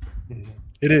then.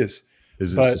 It is.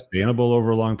 Is it sustainable over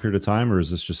a long period of time, or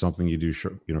is this just something you do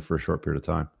for a short period of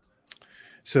time?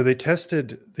 So they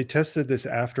tested this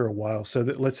after a while. So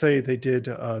that, let's say they did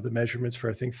the measurements for,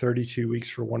 I think, 32 weeks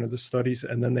for one of the studies,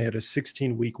 and then they had a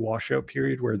 16-week washout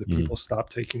period where the people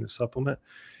stopped taking the supplement.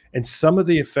 And some of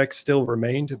the effects still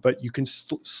remained, but you can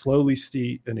slowly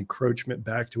see an encroachment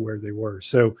back to where they were.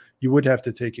 So you would have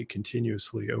to take it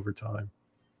continuously over time.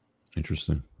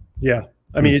 Interesting. Yeah.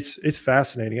 I mean, it's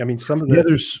fascinating. I mean,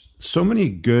 there's so many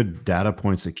good data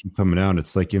points that keep coming out.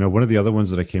 It's like, one of the other ones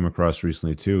that I came across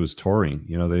recently too is taurine.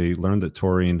 They learned that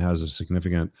taurine has a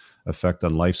significant effect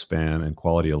on lifespan and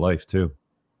quality of life too.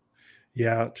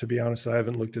 Yeah, to be honest, I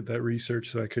haven't looked at that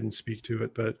research, so I couldn't speak to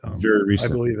it. But very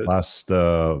recent. I believe it. Last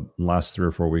 3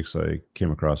 or 4 weeks, I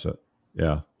came across it.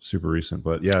 Yeah, super recent.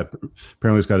 But yeah,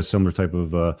 apparently it's got a similar type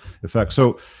of effect.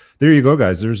 So there you go,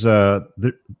 guys. There's a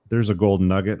golden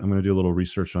nugget. I'm going to do a little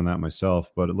research on that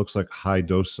myself, but it looks like high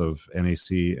dose of NAC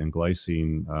and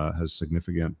glycine has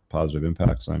significant positive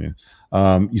impacts on you.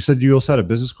 You said you also had a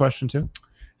business question too?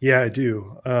 Yeah, I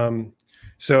do.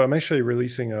 So I'm actually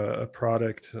releasing a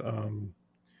product,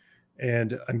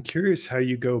 and I'm curious how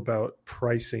you go about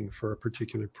pricing for a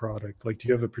particular product. Like, do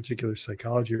you have a particular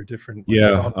psychology or different?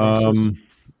 Yeah.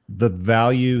 The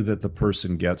value that the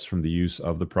person gets from the use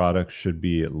of the product should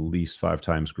be at least 5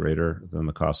 times greater than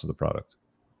the cost of the product.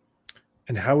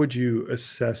 And how would you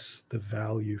assess the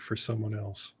value for someone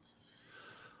else?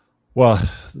 Well,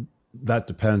 that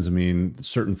depends. I mean,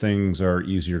 certain things are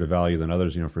easier to value than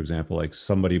others. For example, like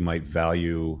somebody might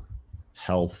value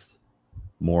health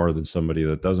more than somebody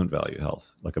that doesn't value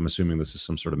health. Like, I'm assuming this is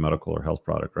some sort of medical or health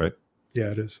product, right?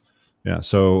 Yeah, it is. Yeah.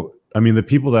 So, I mean, the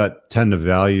people that tend to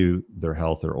value their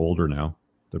health are older now.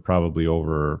 They're probably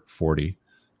over 40,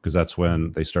 because that's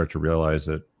when they start to realize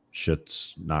that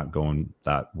shit's not going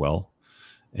that well.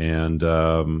 And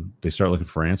they start looking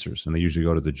for answers, and they usually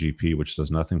go to the GP, which does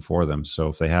nothing for them. So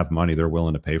if they have money, they're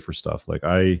willing to pay for stuff. Like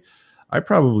I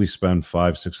probably spend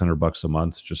 $500-600 a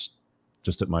month just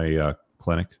at my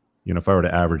clinic. If I were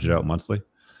to average it out monthly,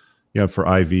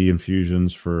 for IV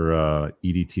infusions, for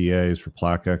EDTAs, for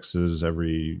plaque X's,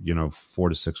 every 4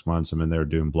 to 6 months, I'm in there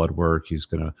doing blood work. He's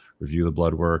going to review the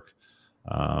blood work,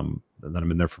 and then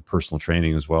I'm in there for personal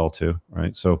training as well too,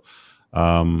 right? So,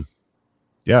 like,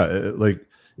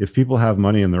 if people have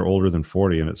money and they're older than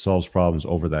 40 and it solves problems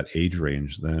over that age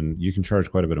range, then you can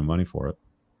charge quite a bit of money for it.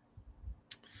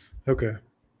 Okay.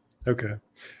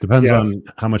 Depends on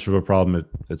how much of a problem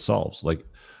it solves. Like,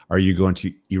 are you going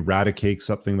to eradicate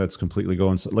something that's completely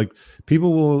going? Like,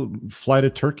 people will fly to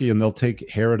Turkey and they'll take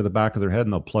hair out of the back of their head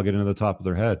and they'll plug it into the top of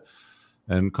their head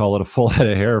and call it a full head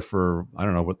of hair for, I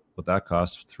don't know what that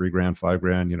costs, $3,000,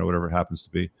 $5,000, whatever it happens to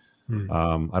be. I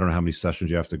don't know how many sessions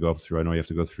you have to go through. I know you have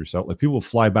to go through yourself. Like, people will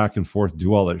fly back and forth,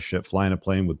 do all that shit, fly in a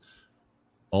plane with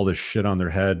all this shit on their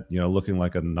head, looking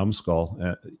like a numbskull,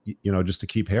 just to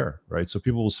keep hair, right? So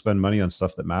people will spend money on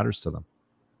stuff that matters to them.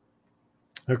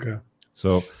 Okay.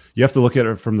 So you have to look at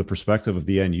it from the perspective of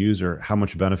the end user. How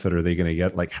much benefit are they going to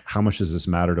get? Like, how much does this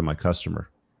matter to my customer?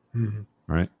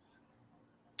 Right?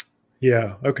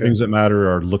 Yeah. Okay. Things that matter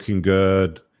are looking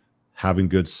good, having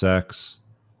good sex.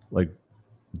 Like,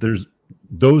 there's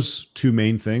those two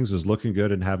main things, is looking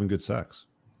good and having good sex,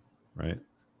 right?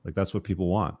 Like, that's what people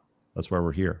want. That's why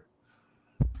we're here.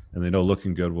 And they know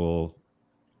looking good will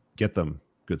get them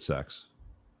good sex,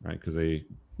 right? Because they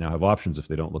now have options if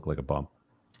they don't look like a bum.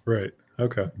 Right.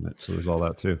 Okay. So there's all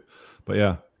that too. But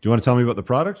yeah, do you want to tell me about the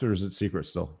product, or is it secret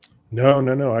still?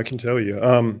 No. I can tell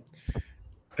you.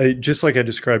 Just like I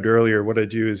described earlier, what I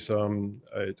do is on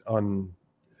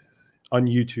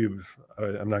YouTube.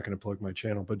 I'm not going to plug my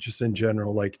channel, but just in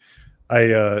general, like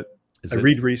I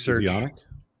read research. Physionic?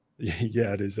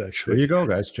 Yeah, it is actually. There you go,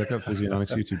 guys. Check out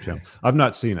Physionic's YouTube channel. I've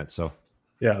not seen it, so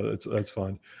yeah, that's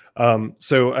fun.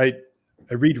 So I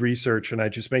read research and I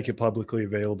just make it publicly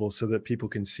available so that people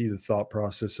can see the thought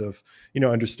process of,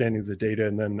 understanding the data.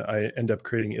 And then I end up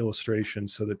creating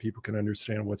illustrations so that people can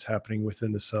understand what's happening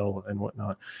within the cell and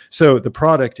whatnot. So the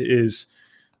product is,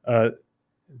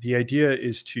 the idea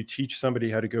is to teach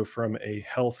somebody how to go from a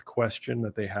health question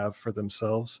that they have for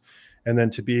themselves, and then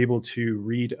to be able to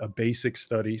read a basic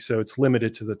study. So it's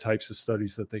limited to the types of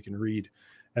studies that they can read,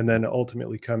 and then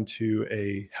ultimately come to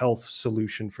a health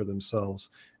solution for themselves.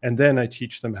 And then I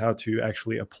teach them how to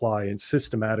actually apply and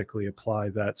systematically apply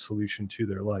that solution to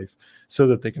their life so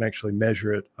that they can actually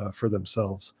measure it for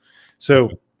themselves. So,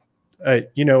 I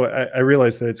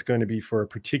realize that it's going to be for a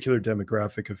particular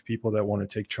demographic of people that want to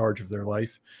take charge of their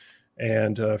life,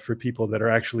 and for people that are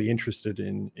actually interested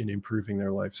in improving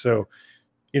their life. So,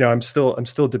 I'm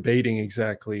still debating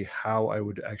exactly how I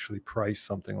would actually price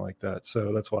something like that.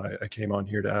 So that's why I came on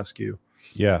here to ask you.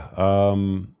 Yeah.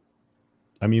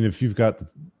 I mean, if you've got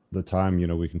the time,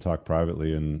 we can talk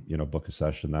privately and, book a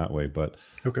session that way. But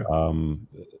okay.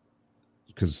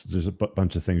 Because there's a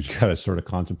bunch of things you got to sort of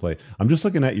contemplate. I'm just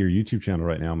looking at your YouTube channel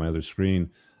right now on my other screen.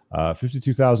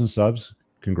 52,000 subs.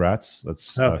 Congrats.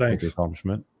 That's thanks. An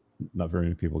accomplishment. Not very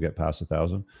many people get past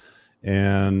 1,000.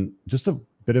 And just a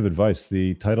bit of advice.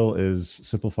 The title is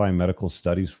Simplifying Medical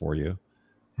Studies for You.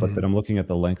 But then I'm looking at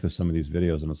the length of some of these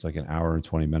videos, and it's like 1 hour and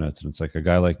 20 minutes. And it's like, a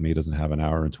guy like me doesn't have 1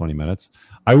 hour and 20 minutes.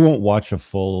 I won't watch a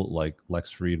full like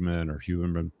Lex Friedman or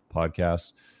Huberman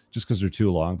podcast just because they're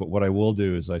too long. But what I will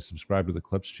do is I subscribe to the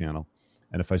Clips channel.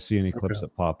 And if I see any clips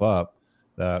that pop up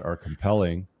that are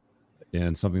compelling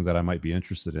and something that I might be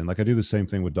interested in, like I do the same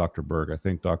thing with Dr. Berg. I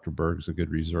think Dr. Berg is a good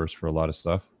resource for a lot of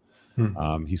stuff.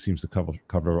 He seems to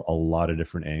cover a lot of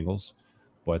different angles.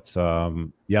 But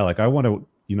yeah, like I want to,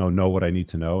 know what I need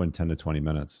to know in 10 to 20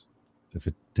 minutes. If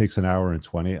it takes an hour and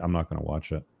 20, I'm not going to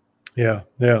watch it. Yeah.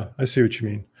 I see what you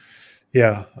mean.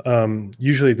 Yeah.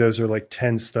 Usually those are like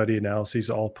 10 study analyses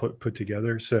all put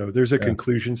together. So there's a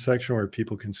conclusion section where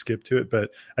people can skip to it.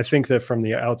 But I think that from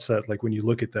the outset, like when you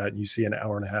look at that and you see an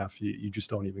hour and a half, you just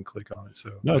don't even click on it.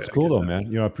 So no, it's cool though,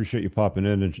 man. I appreciate you popping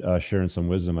in and sharing some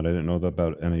wisdom. And I didn't know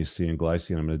about NAC and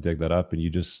glycine. I'm going to dig that up. And you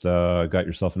just got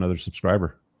yourself another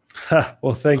subscriber.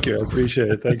 Well, thank you. I appreciate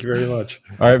it. Thank you very much.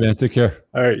 All right, man. Take care.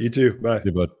 All right. You too. Bye. See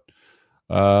you, bud.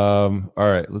 All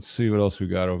right, let's see what else we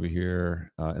got over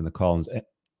here in the call-ins.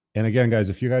 And again, guys,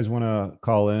 if you guys want to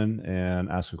call in and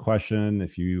ask a question,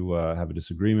 if you have a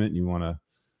disagreement,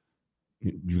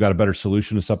 you've got a better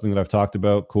solution to something that I've talked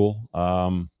about, cool.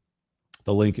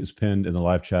 The link is pinned in the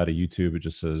live chat of YouTube. It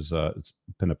just says, it's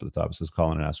pinned up at the top. It says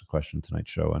call in and ask a question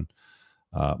tonight's show, and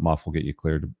Moff will get you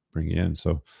cleared to bring you in.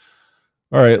 So,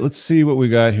 all right, let's see what we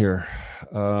got here.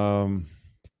 We've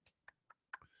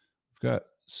got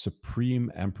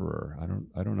Supreme Emperor.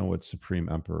 I don't know what Supreme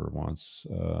Emperor wants.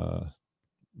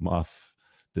 Moff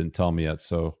didn't tell me yet.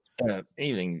 So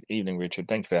evening, Richard.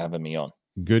 Thanks for having me on.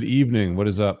 Good evening. What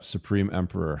is up, Supreme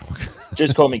Emperor?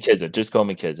 Just call me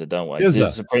Kizza. Don't worry. The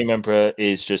Supreme Emperor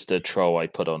is just a troll I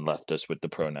put on leftists with the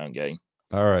pronoun game.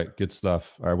 All right, good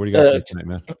stuff. All right, what do you got for tonight,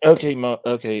 man?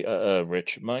 Okay,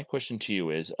 Rich. My question to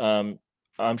you is,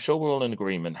 I'm sure we're all in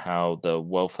agreement how the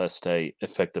welfare state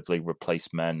effectively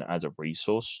replaced men as a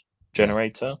resource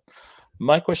generator.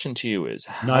 My question to you is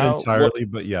not entirely,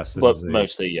 but yes,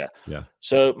 mostly, yeah. Yeah.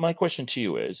 So my question to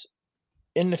you is,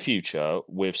 in the future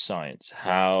with science,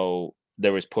 how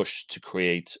there is push to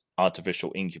create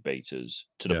artificial incubators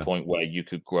to the point where you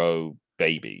could grow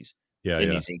babies in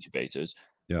these incubators.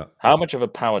 Yeah. How much of a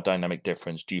power dynamic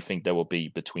difference do you think there will be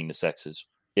between the sexes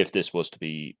if this was to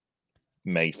be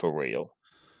made for real?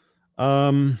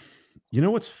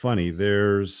 What's funny?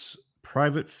 There's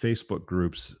private Facebook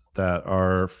groups that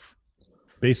are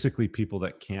basically people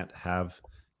that can't have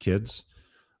kids,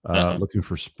 looking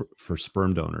for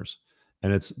sperm donors,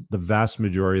 and it's the vast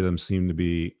majority of them seem to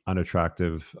be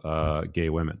unattractive gay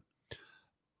women.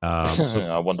 So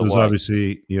I wonder there's why.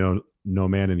 obviously no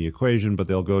man in the equation, but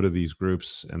they'll go to these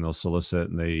groups and they'll solicit,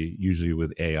 and they usually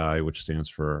with AI, which stands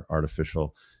for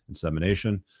artificial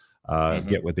insemination.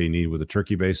 Get what they need with a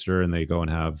turkey baster, and they go and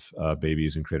have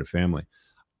babies and create a family.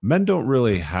 Men don't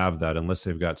really have that unless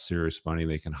they've got serious money.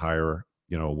 They can hire,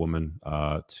 a woman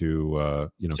to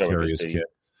carry his kid.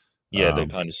 Yeah, the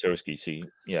kind of surrogacy.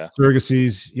 Yeah,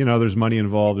 surrogacies. There's money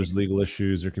involved. There's legal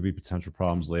issues. There could be potential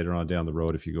problems later on down the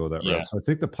road if you go that route. So I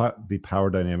think the power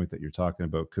dynamic that you're talking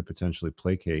about could potentially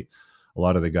placate a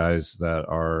lot of the guys that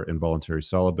are involuntary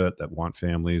celibate, that want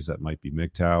families, that might be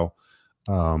MGTOW.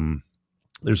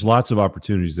 There's lots of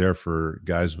opportunities there for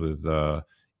guys with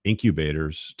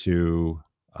incubators to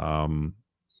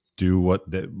do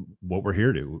what we're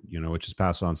here to, which is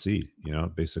pass on seed,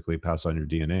 basically pass on your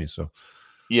DNA. So,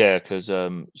 yeah, because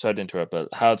sorry to interrupt, but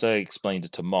how I explained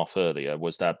it to Moff earlier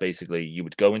was that basically you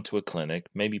would go into a clinic,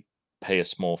 maybe pay a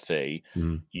small fee,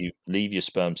 you leave your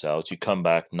sperm cells, you come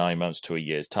back 9 months to a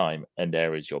year's time, and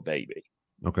there is your baby.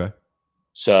 Okay.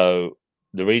 So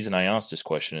the reason I asked this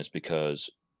question is because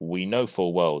we know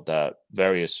full well that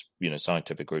various,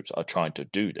 scientific groups are trying to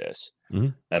do this.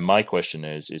 And my question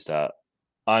is that,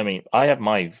 I mean, I have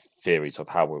my theories of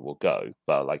how it will go,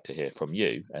 but I'd like to hear from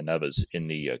you and others in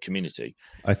the community.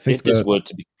 I think if this were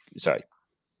to be, sorry.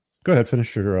 Go ahead,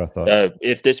 finish your thought.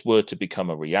 If this were to become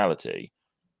a reality,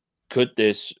 could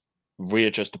this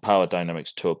readjust the power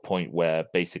dynamics to a point where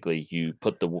basically you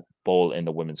put the ball in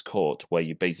the women's court, where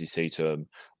you basically say to them,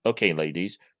 okay,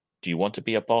 ladies, do you want to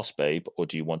be a boss babe or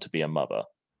do you want to be a mother?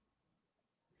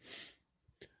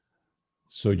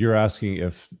 So you're asking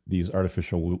if these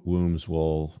artificial wombs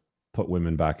will put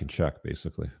women back in check,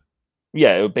 basically?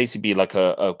 Yeah, it would basically be like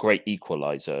a great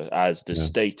equalizer, as the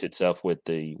state itself with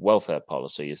the welfare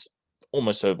policy is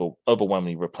almost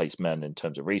overwhelmingly replaced men in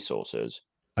terms of resources.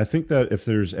 I think that if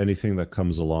there's anything that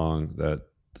comes along that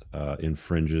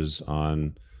infringes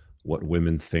on what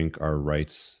women think are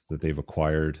rights that they've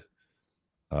acquired,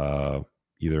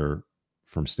 either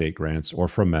from state grants or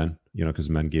from men, because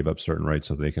men gave up certain rights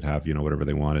so they could have, whatever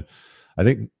they wanted. I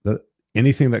think that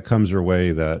anything that comes their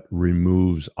way that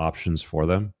removes options for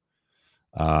them,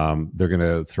 they're going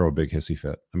to throw a big hissy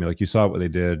fit. I mean, like you saw what they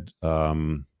did,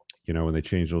 when they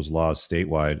changed those laws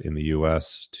statewide in the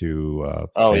U.S. to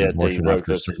abortion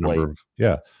after a certain number of,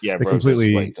 they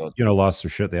completely, lost their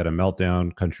shit. They had a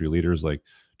meltdown. Country leaders like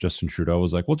Justin Trudeau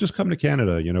was like, well, just come to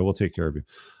Canada, we'll take care of you.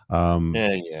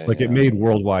 It Yeah. made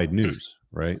worldwide news,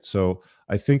 right? So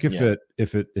I think if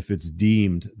it's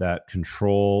deemed that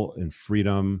control and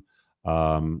freedom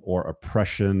or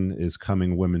oppression is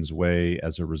coming women's way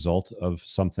as a result of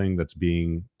something that's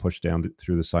being pushed down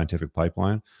through the scientific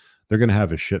pipeline, they're going to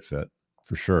have a shit fit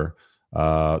for sure.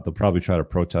 They'll probably try to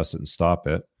protest it and stop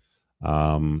it.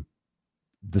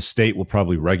 The state will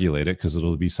probably regulate it because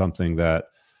it'll be something that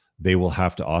they will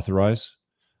have to authorize.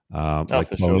 Like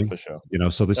cloning, for sure.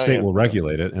 So the state will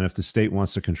regulate it. And if the state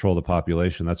wants to control the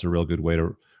population, that's a real good way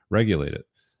to regulate it.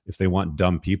 If they want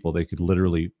dumb people, they could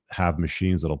literally have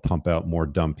machines that'll pump out more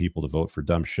dumb people to vote for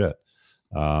dumb shit.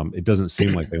 It doesn't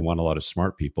seem like they want a lot of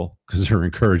smart people because they're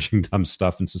encouraging dumb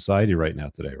stuff in society right now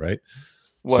today, right?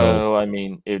 Well, I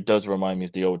mean, it does remind me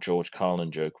of the old George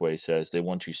Carlin joke where he says they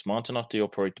want you smart enough to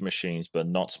operate the machines, but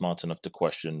not smart enough to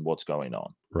question what's going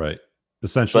on. Right.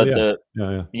 Essentially,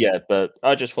 yeah. But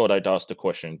I just thought I'd ask the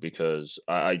question because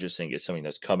I just think it's something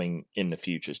that's coming in the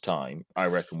future's time. I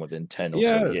reckon within 10 or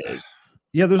so years.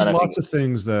 Yeah, there's lots of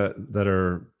things that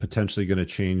are potentially going to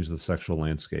change the sexual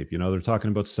landscape. They're talking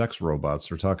about sex robots.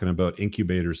 They're talking about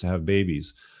incubators to have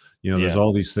babies. There's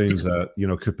all these things that,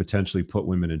 could potentially put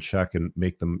women in check and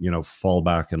make them, fall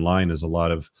back in line, as a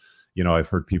lot of, I've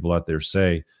heard people out there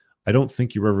say. I don't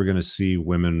think you're ever going to see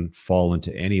women fall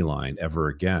into any line ever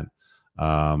again.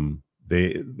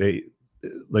 They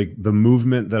like the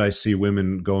movement that I see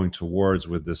women going towards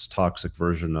with this toxic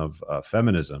version of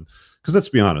feminism. Because let's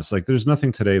be honest, like there's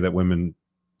nothing today that women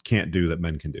can't do that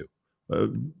men can do.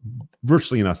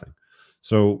 Virtually nothing.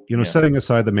 So, setting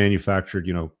aside the manufactured,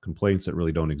 complaints that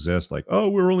really don't exist, like, oh,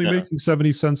 we're only making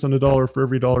 70 cents on the dollar for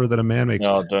every dollar that a man makes.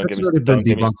 No, that's already been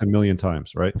debunked a million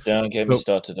times, right? Don't get me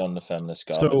started on the feminist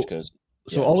garbage.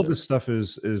 So all of this stuff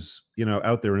is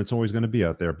out there, and it's always going to be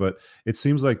out there. But it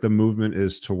seems like the movement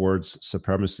is towards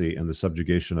supremacy and the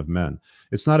subjugation of men.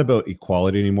 It's not about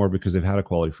equality anymore because they've had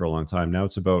equality for a long time. Now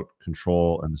it's about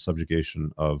control and the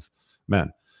subjugation of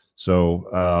men.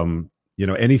 So,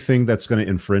 anything that's going to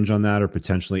infringe on that or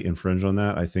potentially infringe on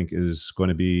that, I think is going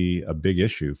to be a big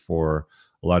issue for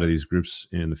a lot of these groups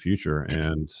in the future.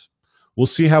 And we'll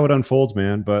see how it unfolds,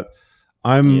 man. But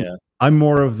I'm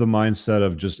more of the mindset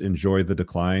of just enjoy the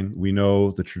decline. We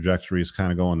know the trajectory is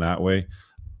kind of going that way.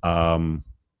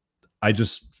 I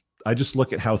just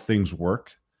look at how things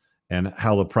work and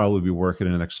how they'll probably be working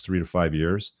in the next 3 to 5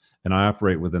 years, and I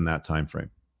operate within that time frame.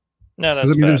 No,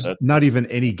 that's there's not even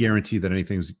any guarantee that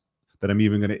that I'm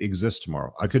even going to exist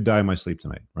tomorrow. I could die in my sleep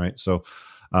tonight, right? So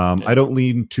I don't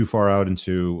lean too far out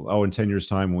into, in 10 years'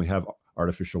 time when we have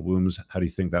artificial wombs, how do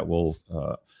you think that will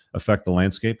affect the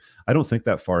landscape? I don't think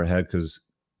that far ahead, because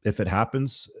if it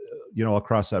happens, I'll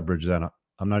cross that bridge then.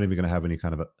 I'm not even going to have any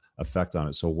kind of effect on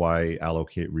it. So why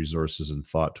allocate resources and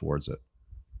thought towards it?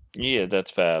 Yeah, that's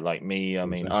fair. Like me, I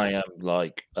mean, I am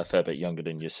like a fair bit younger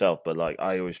than yourself, but like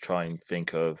I always try and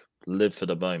think of live for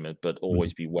the moment, but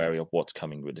always be wary of what's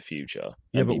coming with the future.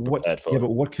 Yeah, but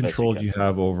what control do you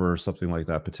have over something like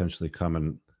that potentially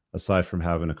coming, aside from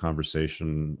having a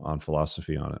conversation on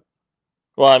philosophy on it?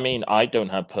 Well, I mean, I don't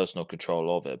have personal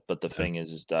control of it, but the thing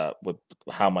is that with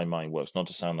how my mind works, not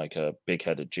to sound like a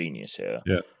big-headed genius here,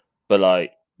 but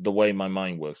like the way my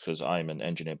mind works, because I'm an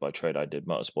engineer by trade, I did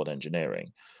motorsport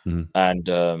engineering, and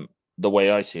the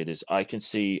way I see it is I can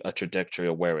see a trajectory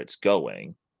of where it's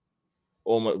going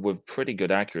almost with pretty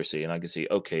good accuracy, and I can see,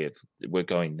 okay, if we're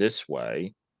going this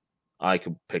way, I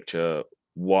could picture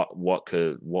what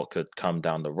could come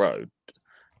down the road,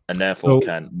 and therefore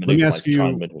can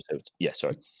manipulate.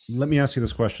 Sorry. Let me ask you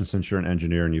this question, since you're an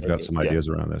engineer and you've got some ideas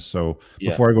around this. So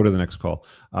before I go to the next call,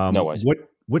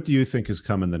 what do you think is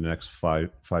coming in the next 5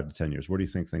 to 10 years? Where do you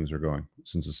think things are going,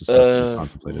 since this is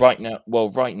contemplated?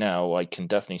 Right now, I can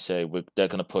definitely say they're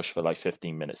going to push for like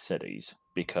 15-minute cities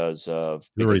because I'm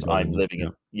living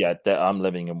I'm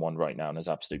living in one right now, and it's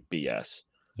absolute BS.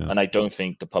 Yeah. And I don't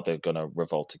think the public are going to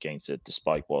revolt against it,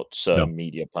 despite what certain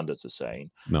media pundits are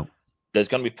saying. No. There's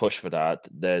going to be push for that.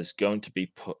 There's going to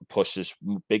be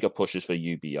bigger pushes for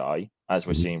UBI, as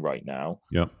we're seeing right now.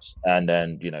 Yeah. And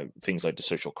then, things like the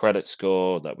social credit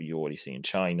score that you already see in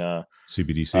China.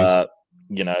 CBDCs.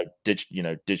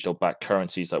 Digital backed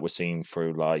currencies that we're seeing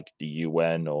through like the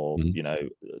UN or,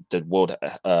 the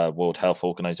World Health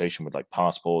Organization with like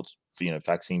passports,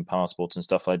 vaccine passports and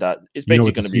stuff like that. It's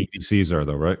basically going to be. CBDCs are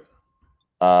though, right?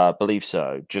 Believe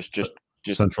so. Just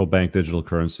central bank digital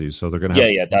currencies. So they're going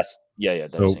to have.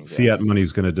 So fiat money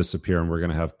is going to disappear, and we're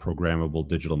going to have programmable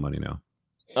digital money now.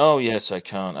 Oh yes,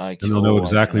 and they'll know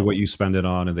exactly what you spend it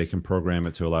on, and they can program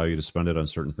it to allow you to spend it on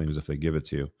certain things if they give it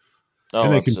to you.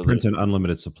 And they can print an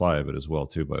unlimited supply of it as well,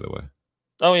 too. By the way.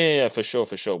 Oh yeah, for sure,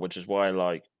 for sure. Which is why,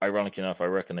 like, ironic enough, I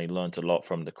reckon they learned a lot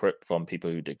from from people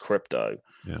who did crypto.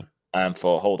 Yeah. And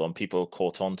for hold on, people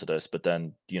caught on to this, but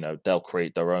then they'll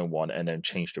create their own one and then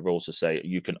change the rules to say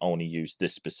you can only use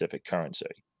this specific currency.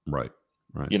 Right.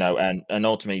 Right. And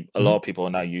ultimately, a lot of people are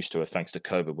now used to it thanks to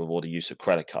COVID with all the use of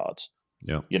credit cards.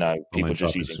 Yeah. People Online just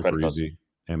shopping using super credit cards. easy.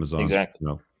 Amazon's,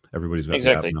 Exactly, everybody's got the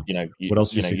app exactly. now. What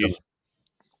else do you see coming?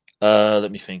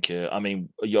 Let me think here. I mean,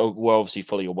 we're obviously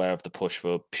fully aware of the push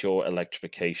for pure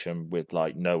electrification with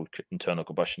like no internal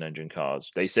combustion engine cars.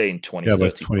 They say in Yeah, by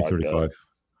 2035. 2035.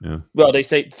 Yeah. Well, they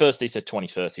said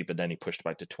 2030, but then he pushed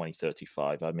back to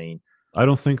 2035. I mean, I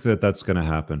don't think that that's going to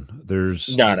happen. no,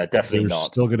 definitely There's not.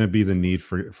 still going to be the need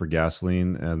for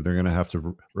gasoline, and they're going to have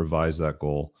to revise that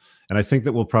goal. And I think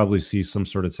that we'll probably see some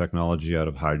sort of technology out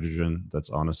of hydrogen that's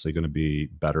honestly going to be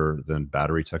better than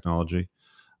battery technology.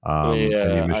 And the Yeah,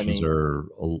 I emissions mean, are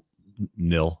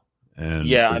nil, and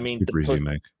yeah, they're I mean, super easy to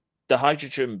make. the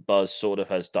hydrogen buzz sort of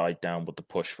has died down with the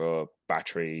push for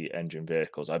battery engine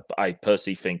vehicles. I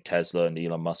personally think Tesla and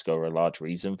Elon Musk are a large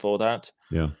reason for that.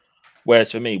 Yeah.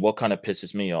 Whereas for me, what kind of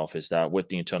pisses me off is that with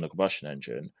the internal combustion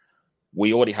engine,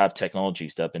 we already have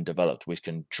technologies that have been developed which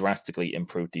can drastically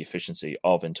improve the efficiency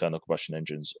of internal combustion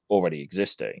engines already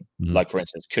existing. Mhm. Like, for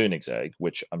instance, Koenigsegg,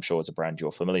 which I'm sure is a brand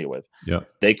you're familiar with. Yeah.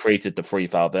 They created the free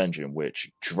valve engine, which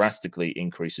drastically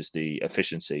increases the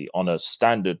efficiency on a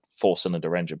standard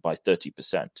 4-cylinder engine by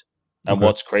 30%. And Okay.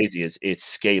 what's crazy is it's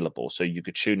scalable. So you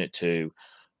could tune it to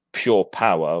pure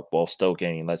power while still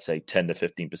gaining, let's say, 10 to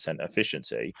 15%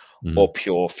 efficiency, Mhm. or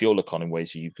pure fuel economy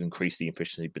ways you can increase the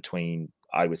efficiency between,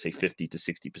 I would say, 50 to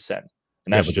 60%.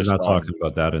 And Yeah, that's but they're just not talking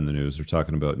about that in the news. They're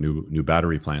talking about new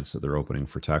battery plants that they're opening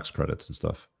for tax credits and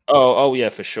stuff. Oh yeah,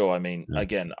 for sure. I mean, Yeah.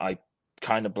 again, I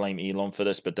kind of blame Elon for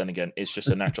this, but then again, it's just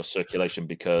a natural circulation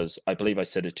because I believe I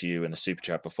said it to you in a super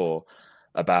chat before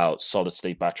about solid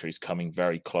state batteries coming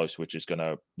very close, which is going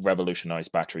to revolutionize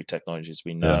battery technologies.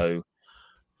 We Yeah.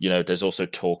 know, there's also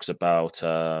talks about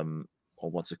or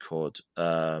what's it called?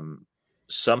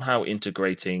 Somehow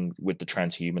integrating with the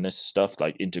transhumanist stuff,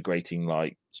 like integrating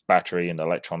like battery and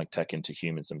electronic tech into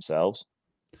humans themselves.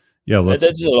 Yeah,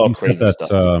 There's a lot of crazy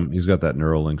stuff. He's got that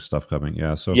Neuralink stuff coming.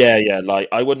 Yeah, so Yeah. Like,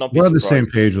 I would not be we're on the surprised.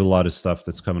 same page with a lot of stuff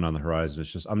that's coming on the horizon.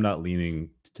 It's just I'm not leaning,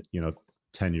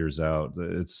 10 years out.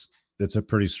 It's a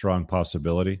pretty strong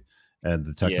possibility, and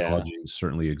the Yeah. technology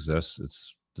certainly exists.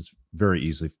 It's very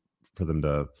easy for them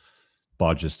to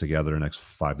bodge this together in the next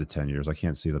 5 to 10 years. I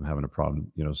can't see them having a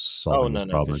problem, solving this No, for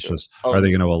problem. It's sure. just, are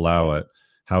they going to allow it?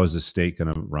 How is the state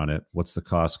going to run it? What's the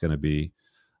cost going to be?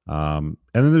 And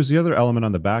then there's the other element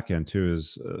on the back end too,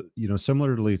 is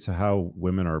similarly to how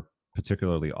women are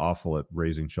particularly awful at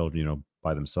raising children,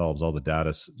 by themselves. All the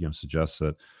data, suggests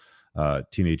that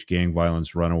teenage gang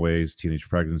violence, runaways, teenage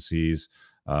pregnancies,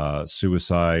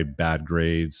 suicide, bad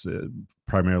grades,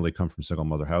 primarily come from single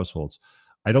mother households.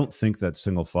 I don't think that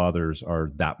single fathers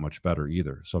are that much better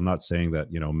either. So I'm not saying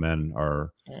that men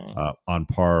are on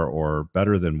par or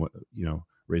better than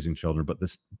raising children, but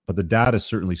the data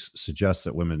certainly suggests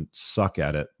that women suck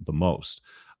at it the most.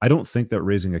 I don't think that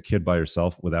raising a kid by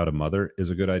yourself without a mother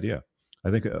is a good idea. I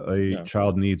think a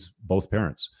child needs both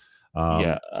parents.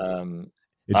 It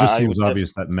just seems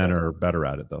obvious that men are better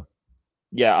at it, though.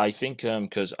 Yeah, I think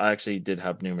because I actually did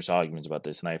have numerous arguments about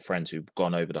this, and I have friends who've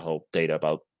gone over the whole data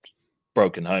about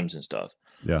broken homes and stuff.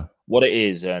 Yeah. What it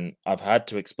is, and I've had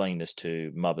to explain this to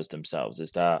mothers themselves,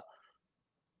 is that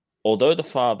although the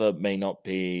father may not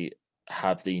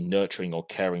have the nurturing or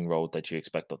caring role that you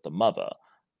expect of the mother,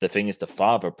 the thing is the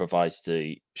father provides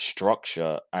the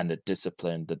structure and the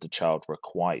discipline that the child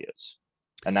requires.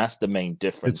 And that's the main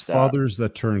difference. It's fathers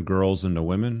that turn girls into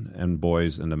women and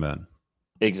boys into men.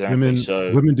 Exactly.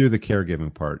 Women do the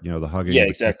caregiving part, the hugging,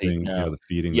 the kissing, the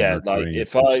feeding, the nurturing, like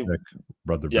if I stick,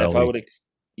 rub their yeah, belly. if I would,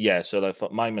 yeah. So like for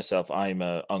myself, I'm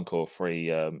a uncle of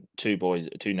 3, 2 boys,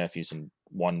 2 nephews, and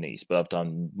 1 niece. But I've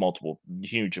done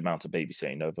huge amounts of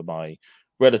babysitting over my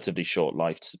relatively short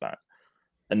lifespan.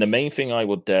 And the main thing I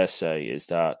would dare say is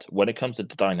that when it comes to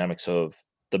the dynamics of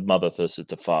the mother versus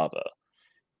the father,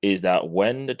 is that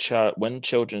when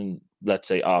children, let's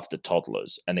say after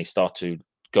toddlers, and they start to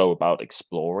go about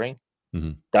exploring,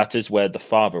 that is where the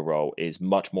father role is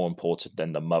much more important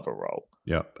than the mother role.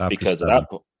 Yeah, because seven. at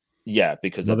that,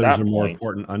 because mothers at that are more point,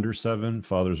 important under 7.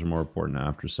 Fathers are more important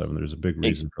after 7. There's a big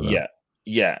reason for that.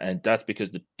 Yeah, and that's because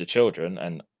the children,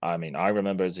 and I mean, I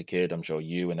remember as a kid, I'm sure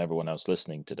you and everyone else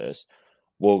listening to this,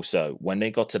 well, so when they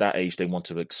got to that age, they want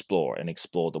to explore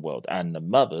the world. And the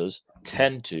mothers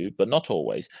tend to, but not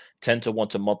always, tend to want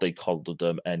to mollycoddle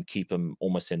them and keep them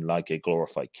almost in like a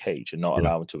glorified cage and not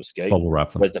allow them to escape. Bubble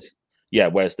wrap them. Yeah,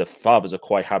 whereas the fathers are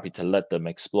quite happy to let them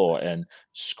explore and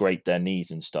scrape their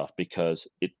knees and stuff because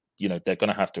they're going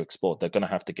to have to explore. They're going to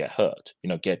have to get hurt.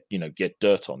 Get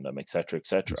dirt on them, etc.,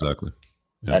 etc. Exactly.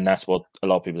 Yeah. And that's what a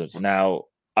lot of people do. Now,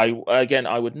 I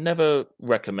would never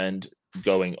recommend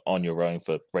going on your own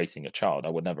for raising a child. I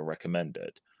would never recommend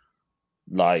it.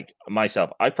 Like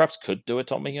myself, I perhaps could do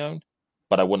it on my own,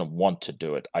 but I wouldn't want to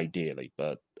do it ideally.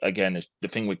 But again, the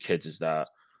thing with kids is that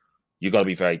you got to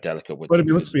be very delicate with. But I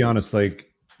mean, let's be honest.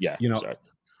 Like, yeah,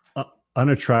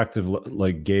 unattractive,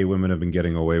 like gay women have been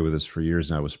getting away with this for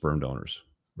years now with sperm donors,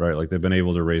 right? Like they've been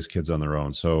able to raise kids on their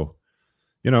own. So,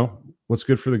 what's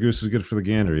good for the goose is good for the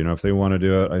gander. If they want to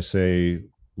do it, I say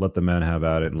let the men have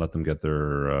at it and let them get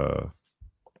their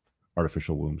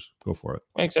artificial wombs. Go for it.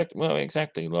 Exactly. Well,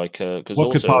 exactly. Like, because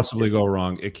what could possibly go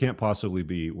wrong? It can't possibly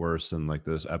be worse than like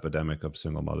this epidemic of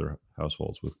single mother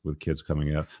households with kids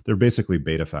coming out. They're basically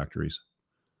beta factories.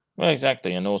 Well,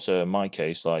 exactly. And also in my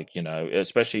case, like,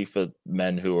 especially for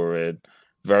men who are in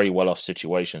very well-off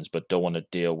situations, but don't want to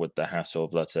deal with the hassle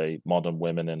of, let's say, modern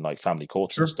women and like family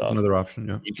courts and stuff. Another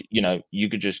option, yeah. You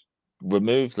could just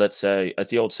remove, let's say, as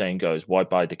the old saying goes, why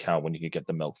buy the cow when you could get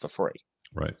the milk for free?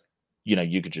 Right.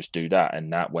 You could just do that.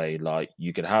 And that way, like,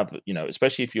 you could have,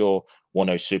 especially if you're one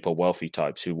of those super wealthy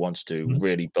types who wants to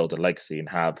really build a legacy and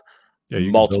have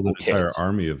multiple kids. Entire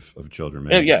army of children,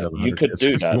 man. Yeah, you could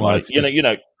do that. Like,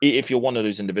 if you're one of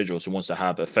those individuals who wants to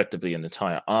have effectively an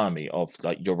entire army of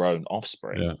like your own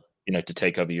offspring, to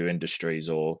take over your industries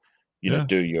or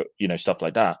do your stuff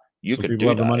like that, you could do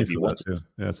have that the money if you for want that too.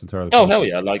 Yeah, it's entirely. Oh hell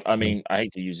yeah! Like, I mean, I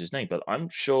hate to use his name, but I'm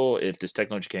sure if this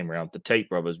technology came around, the Tate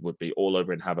brothers would be all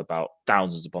over and have about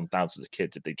thousands upon thousands of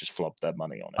kids if they just flopped their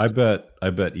money on it. I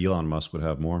bet Elon Musk would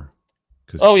have more.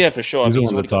 Oh yeah, for sure. He's the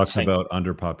one that talks about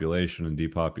underpopulation and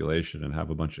depopulation and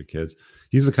have a bunch of kids.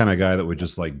 He's the kind of guy that would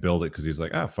just like build it because he's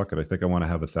like, fuck it, I think I want to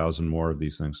have 1,000 more of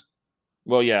these things.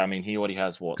 Well, yeah, I mean, he already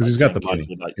has what? Because he's got the money.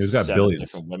 With, like, he's got billions.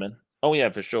 Different women. Oh yeah,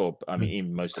 for sure. I mean,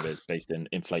 even most of it is based in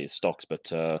inflated stocks, but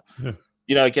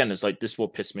again, it's like this will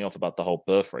piss me off about the whole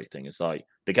birth rate thing. It's like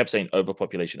they kept saying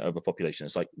overpopulation.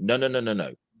 It's like no.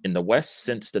 In the West,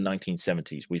 since the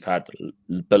 1970s, we've had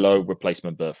below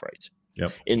replacement birth rates.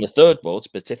 Yep. In the third world,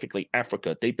 specifically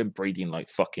Africa, they've been breeding like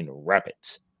fucking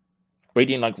rabbits. We're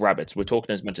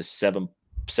talking as much as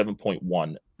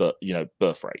 7.1, but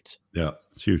birth rates. Yeah,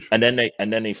 it's huge. And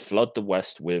then they flood the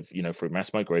West with through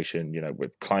mass migration,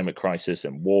 with climate crisis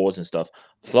and wars and stuff.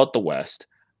 Flood the West,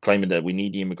 claiming that we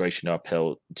need the immigration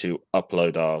uphill to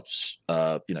upload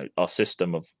our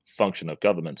system of function of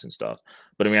governments and stuff.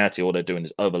 But in reality, all they're doing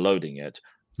is overloading it,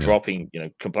 dropping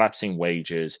collapsing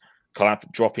wages,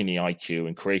 dropping the IQ,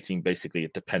 and creating basically a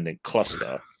dependent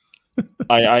cluster.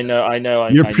 I know.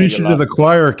 You're preaching to the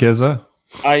choir, Kizza.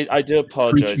 I do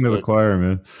apologize. Preaching to the choir,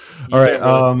 man. All right,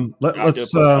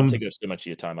 let's. I'm taking up so much of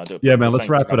your time. I do. Yeah, man. Let's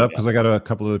wrap it up because I got a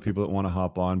couple of other people that want to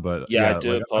hop on. But I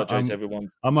do apologize,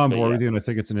 everyone. I'm on board with you, and I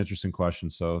think it's an interesting question.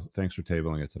 So thanks for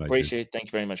tabling it tonight. Appreciate it. Thank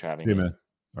you very much for having me, man.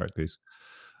 All right, peace.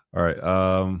 All right,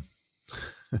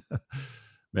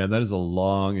 man, that is a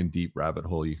long and deep rabbit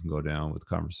hole you can go down with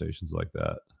conversations like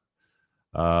that.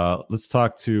 Let's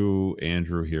talk to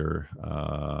Andrew here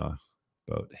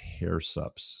about hair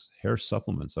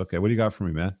supplements. Okay, what do you got for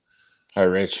me, man? Hi,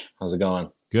 Rich. How's it going?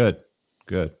 Good.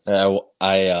 I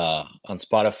on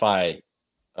Spotify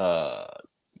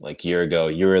like a year ago,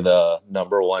 you were the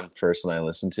number one person I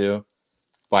listened to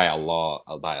by a lot.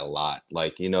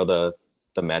 Like,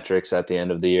 the metrics at the end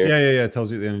of the year. Yeah. It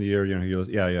tells you at the end of the year,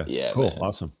 yeah. Cool, man.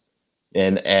 Awesome.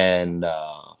 And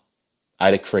I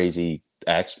had a crazy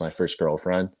ex, my first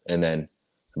girlfriend, and then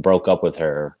I broke up with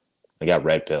her. I got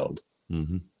red pilled.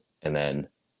 Mm-hmm. And then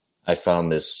I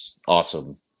found this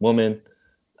awesome woman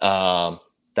that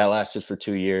lasted for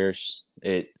 2 years.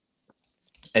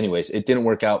 Anyways, it didn't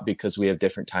work out because we have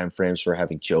different time frames for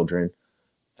having children,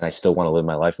 and I still want to live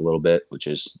my life a little bit, which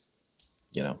is,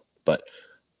 but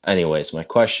anyways, my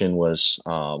question was,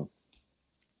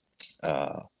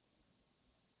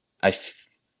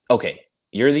 okay,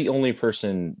 you're the only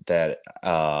person that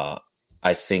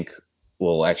I think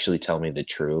will actually tell me the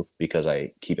truth because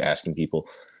I keep asking people.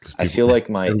 I feel like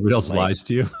everybody else lies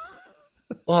to you.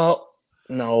 Well,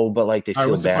 no, but like they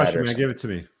feel bad. Question, man? Give it to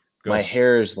me. Go. My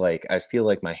hair is like, I feel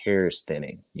like my hair is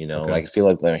thinning, okay. Like I feel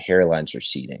like my hairlines are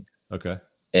receding. Okay.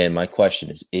 And my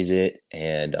question is it?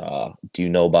 And do you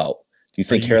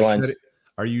think hairlines?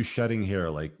 Are you shedding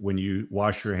hair? Like when you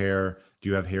wash your hair, do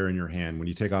you have hair in your hand? When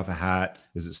you take off a hat,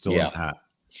 is it still in the hat?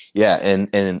 Yeah.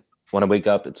 And when I wake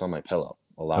up, it's on my pillow.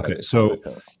 A lot of it. So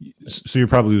you're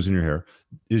probably losing your hair.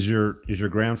 Is your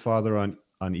grandfather on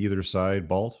either side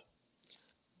bald?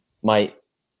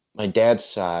 My dad's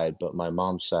side, but my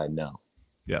mom's side, no.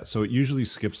 Yeah, so it usually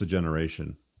skips a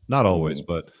generation. Not always,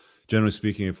 but generally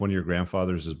speaking, if one of your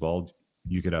grandfathers is bald,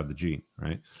 you could have the gene,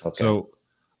 right? Okay. So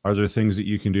are there things that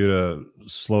you can do to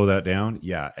slow that down?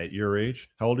 Yeah, at your age.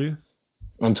 How old are you?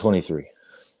 I'm 23.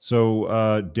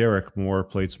 So Derek Moore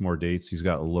plates more dates. He's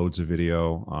got loads of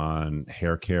video on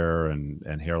hair care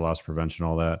and hair loss prevention,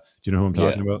 all that. Do you know who I'm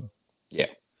talking about? Yeah.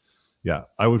 Yeah,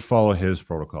 I would follow his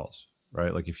protocols,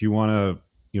 right? Like if you want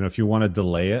to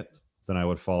delay it, then I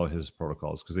would follow his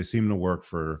protocols because they seem to work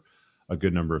for a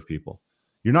good number of people.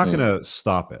 You're not going to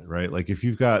stop it, right? Like if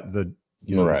you've got the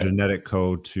the genetic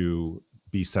code to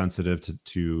be sensitive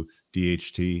to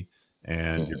DHT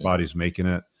and your body's making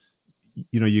it,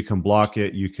 you can block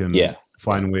it. You can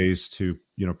find ways to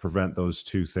prevent those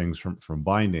two things from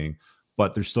binding,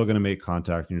 but they're still going to make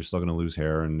contact and you're still going to lose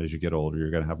hair. And as you get older,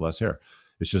 you're going to have less hair.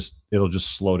 It'll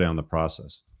just slow down the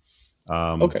process.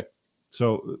 Okay.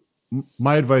 So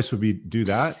my advice would be do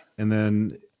that. And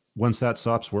then once that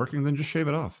stops working, then just shave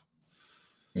it off.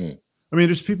 I mean,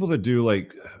 there's people that do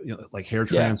like hair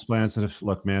transplants. And if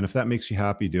that makes you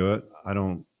happy, do it. I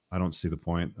don't see the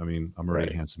point. I mean, I'm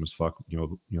already handsome as fuck,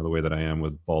 the way that I am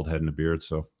with bald head and a beard.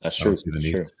 So that's true.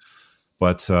 True.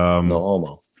 But no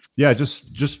homo. Yeah, just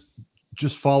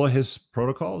follow his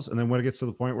protocols. And then when it gets to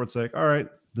the point where it's like, all right,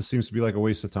 this seems to be like a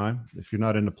waste of time. If you're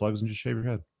not into plugs, and just shave your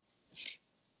head.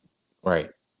 Right.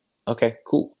 Okay,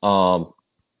 cool.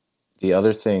 The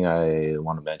other thing I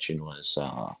want to mention was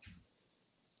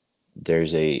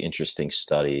there's a interesting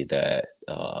study that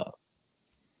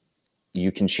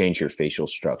you can change your facial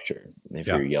structure if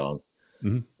you're young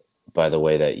by the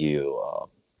way that you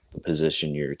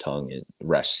position your tongue and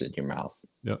rests in your mouth.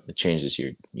 Yep. It changes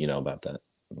your, about that.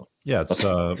 Yeah, it's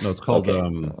it's called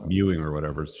mewing or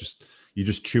whatever. It's just you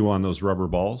just chew on those rubber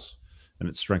balls and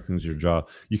it strengthens your jaw.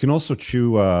 You can also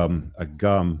chew a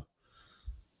gum,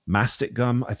 mastic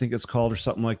gum, I think it's called, or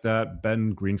something like that.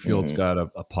 Ben Greenfield's got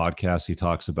a podcast. He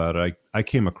talks about it. I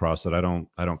came across it. I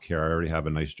don't care. I already have a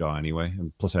nice jaw anyway,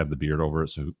 and plus I have the beard over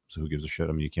it. So who gives a shit?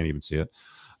 I mean, you can't even see it.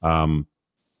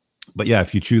 But yeah,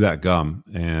 if you chew that gum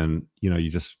and you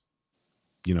just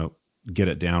get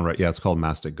it down right. Yeah, it's called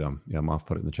mastic gum. Yeah, I'll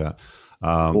put it in the chat.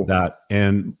 Cool. That,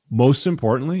 and most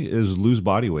importantly is lose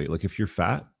body weight. Like if you're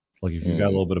fat, like if you've got a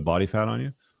little bit of body fat on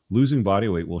you, losing body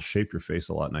weight will shape your face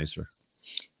a lot nicer.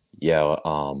 Yeah,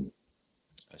 I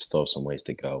still have some ways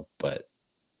to go, but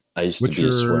I used to be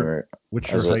a swimmer. What's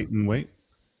your height and weight?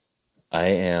 I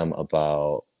am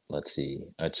about,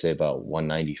 I'd say about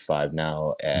 195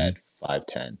 now at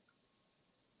 5'10".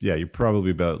 Yeah, you're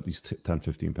probably about at least 10,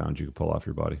 15 pounds you could pull off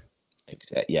your body.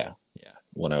 Exactly. Yeah.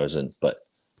 When I was but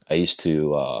I used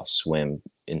to swim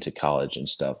into college and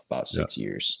stuff about 6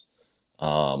 years.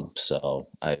 So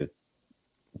I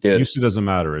did. Used to doesn't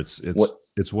matter.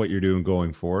 It's what you're doing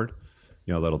going forward.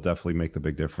 That'll definitely make the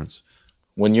big difference.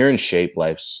 When you're in shape,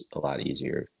 life's a lot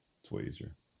easier. It's way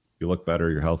easier. You look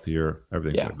better. You're healthier.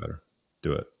 Everything's way better.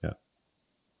 Do it. Yeah.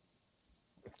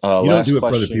 You don't do it for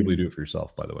other people. You do it for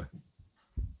yourself, by the way.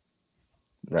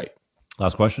 Right.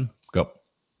 Last question. Go.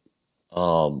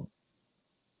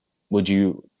 Would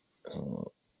you,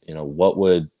 what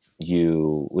would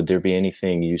there be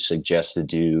anything you suggest to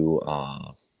do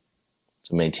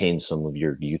to maintain some of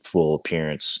your youthful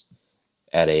appearance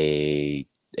at a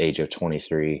age of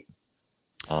 23?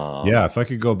 Yeah, if I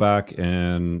could go back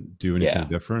and do anything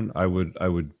different, I would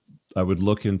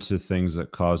look into things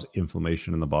that cause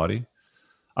inflammation in the body.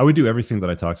 I would do everything that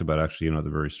I talked about actually, at the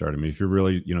very start. I mean, if you're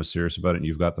really, serious about it and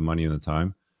you've got the money and the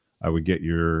time, I would get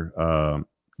your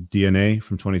DNA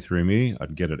from 23andMe.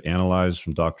 I'd get it analyzed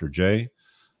from Dr. J.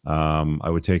 I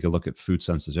would take a look at food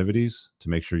sensitivities to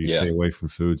make sure you stay away from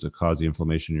foods that cause the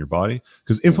inflammation in your body.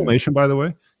 Because inflammation, by the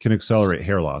way, can accelerate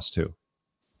hair loss too.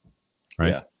 Right?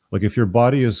 Yeah. Like if your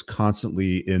body is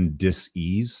constantly in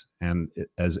dis-ease and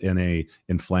as in a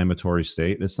inflammatory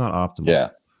state, it's not optimal. Yeah.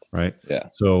 Right? Yeah.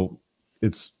 So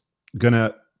it's going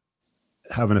to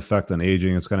have an effect on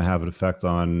aging. It's going to have an effect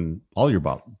on all your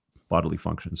bodily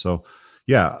function. So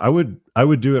yeah, I would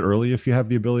do it early if you have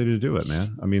the ability to do it,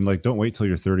 man. I mean, like, don't wait till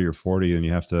you're 30 or 40 and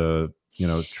you have to,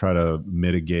 try to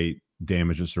mitigate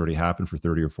damage that's already happened for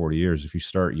 30 or 40 years. If you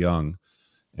start young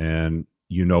and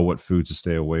what foods to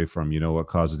stay away from, what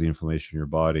causes the inflammation in your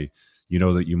body,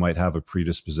 that you might have a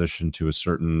predisposition to a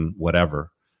certain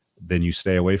whatever, then you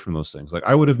stay away from those things. Like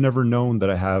I would have never known that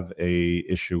I have a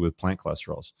issue with plant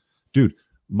cholesterols. Dude,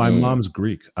 my mom's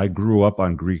Greek. I grew up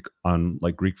on Greek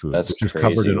food, which is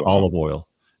covered in olive oil.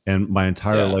 And my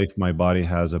entire life, my body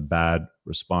has a bad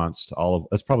response to olive.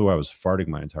 That's probably why I was farting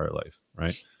my entire life,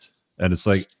 right? And it's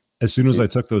like, as soon as I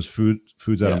took those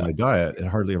foods out of my diet, it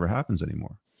hardly ever happens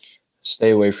anymore.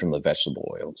 Stay away from the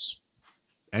vegetable oils.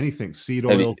 Anything, seed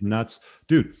oils, nuts.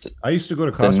 Dude, I used to go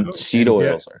to Costco seed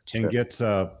oils and get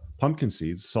pumpkin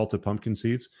seeds, salted pumpkin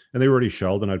seeds, and they were already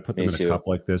shelled, and I'd put them in a cup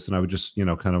like this, and I would just,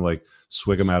 kind of like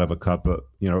swig them out of a cup,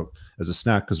 as a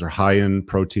snack, because they're high in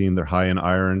protein, they're high in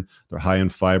iron, they're high in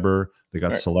fiber, they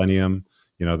got selenium,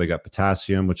 they got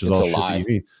potassium, which is all shit that you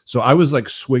need. So I was like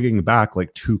swigging back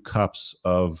like 2 cups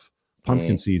of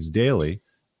pumpkin seeds daily.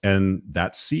 And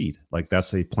that's seed, like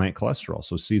that's a plant cholesterol.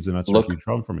 So seeds and nuts are a huge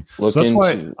problem for me. So that's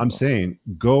why I'm saying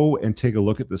go and take a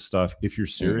look at this stuff. If you're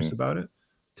serious about it,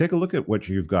 take a look at what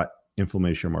you've got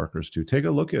inflammation markers to. Take a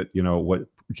look at, what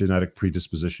genetic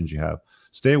predispositions you have.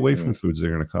 Stay away from foods that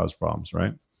are going to cause problems,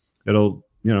 right? It'll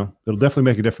definitely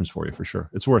make a difference for you for sure.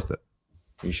 It's worth it.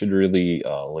 You should really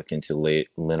look into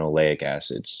linoleic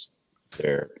acids.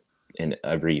 They're in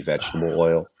every vegetable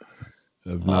oil.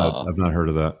 I've not heard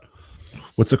of that.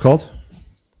 What's it called?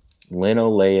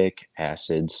 Linoleic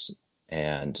acids.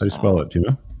 And how do you spell it? Do you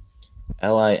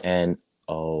know?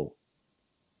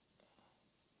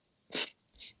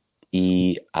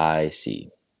 LINOEIC.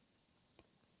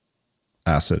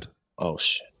 Acid. Oh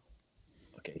shit.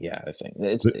 Okay, yeah, I think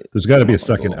there's got to be a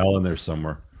second L in there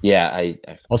somewhere. Yeah,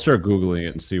 I'll start Googling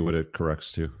it and see what it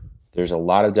corrects to. There's a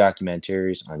lot of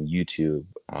documentaries on YouTube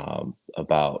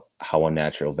about how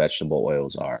unnatural vegetable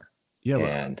oils are. Yeah,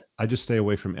 and I just stay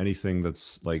away from anything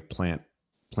that's like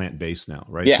plant-based now,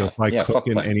 right? Yeah, so if I cook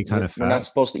in any kind of fat, we're not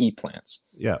supposed to eat plants.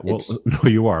 Yeah, well, no,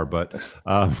 you are, but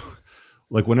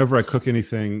like whenever I cook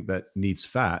anything that needs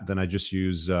fat, then I just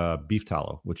use beef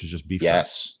tallow, which is just beef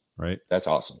fat, right? That's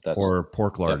awesome. Or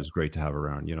pork lard is great to have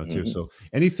around, too. So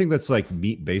anything that's like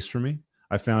meat-based for me,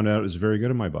 I found out is very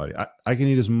good in my body. I can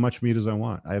eat as much meat as I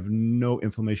want. I have no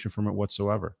inflammation from it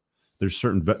whatsoever. There's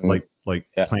certain plant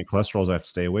cholesterols I have to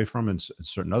stay away from, and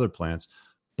certain other plants.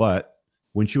 But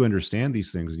once you understand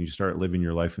these things and you start living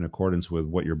your life in accordance with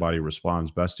what your body responds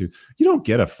best to, you don't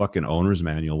get a fucking owner's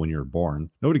manual when you're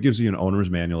born. Nobody gives you an owner's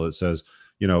manual that says,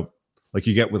 like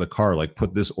you get with a car, like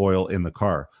put this oil in the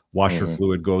car, washer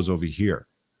fluid goes over here.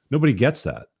 Nobody gets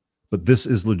that. But this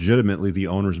is legitimately the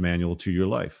owner's manual to your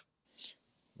life.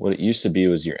 What it used to be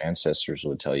was your ancestors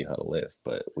would tell you how to live,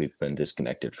 but we've been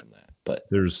disconnected from that. But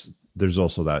there's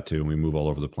also that too. And we move all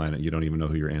over the planet. You don't even know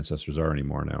who your ancestors are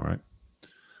anymore now, right?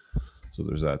 So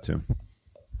there's that too.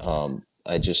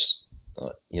 I just,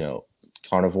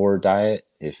 carnivore diet.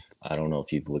 I don't know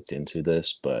if you've looked into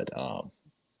this, but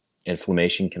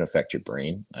inflammation can affect your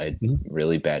brain. I had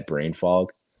really bad brain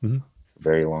fog for a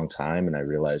very long time. And I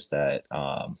realized that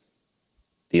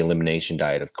the elimination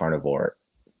diet of carnivore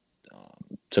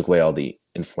took away all the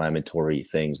inflammatory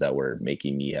things that were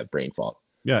making me have brain fog.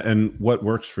 Yeah, and what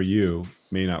works for you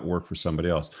may not work for somebody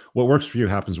else. What works for you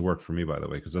happens to work for me, by the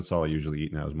way, because that's all I usually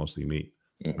eat now is mostly meat.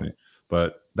 Right?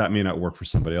 But that may not work for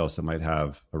somebody else that might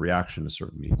have a reaction to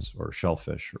certain meats or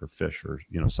shellfish or fish or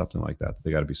something like that.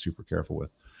 They got to be super careful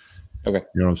with. Okay,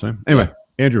 you know what I'm saying? Anyway,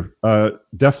 Andrew,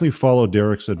 definitely follow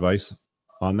Derek's advice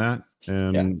on that,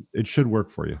 and it should work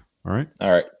for you. All right,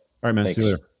 man. Thanks. See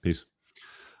you later. Peace.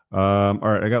 All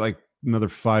right, I got like another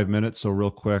 5 minutes, so real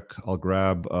quick, I'll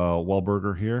grab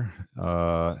Wahlberger here.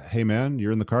 Hey, man,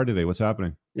 you're in the car today. What's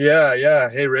happening? Yeah.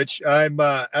 Hey, Rich. I'm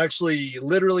actually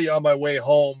literally on my way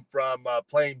home from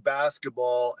playing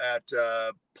basketball at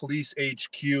Police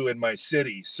HQ in my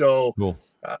city. So cool.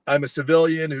 I'm a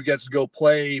civilian who gets to go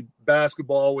play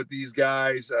basketball with these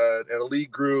guys, an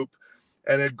elite group,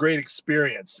 and a great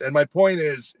experience. And my point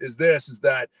is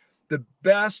that the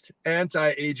best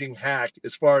anti-aging hack,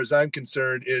 as far as I'm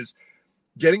concerned, is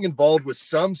getting involved with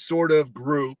some sort of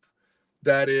group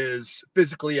that is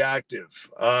physically active,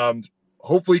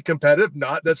 hopefully competitive.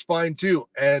 Not, that's fine too.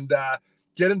 And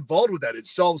get involved with that. It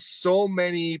solves so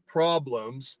many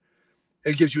problems.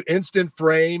 It gives you instant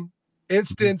frame,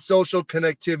 instant social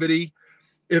connectivity.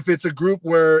 If it's a group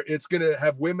where it's going to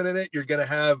have women in it, you're going to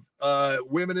have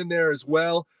women in there as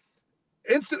well.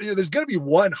 Instantly, there's going to be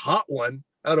one hot one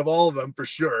out of all of them for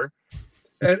sure.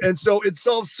 And so it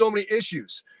solves so many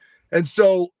issues. And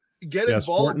so get involved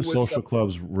sport and social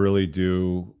clubs really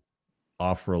do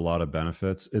offer a lot of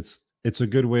benefits. It's a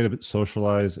good way to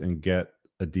socialize and get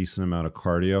a decent amount of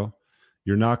cardio.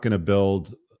 You're not going to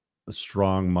build a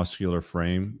strong muscular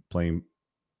frame playing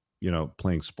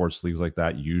sports leagues like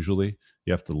that. Usually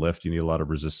you have to lift, you need a lot of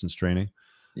resistance training.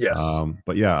 Yes.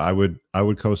 But yeah, I would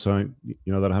co-sign,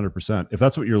 that 100%. If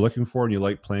that's what you're looking for and you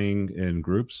like playing in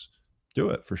groups, do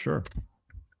it for sure.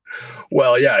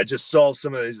 Well, yeah, it just solves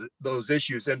some of those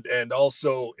issues. And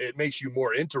also it makes you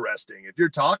more interesting. If you're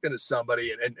talking to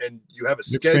somebody and you have a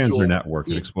schedule. It expands your network.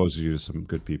 It exposes you to some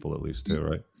good people at least too,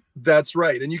 right? That's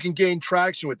right. And you can gain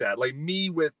traction with that. Like me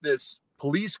with this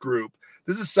police group,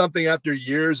 this is something after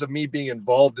years of me being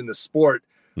involved in the sport,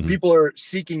 people are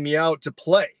seeking me out to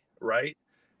play, right?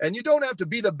 And you don't have to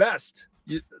be the best.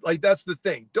 Like, that's the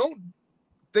thing. Don't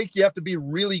think you have to be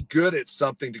really good at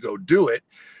something to go do it.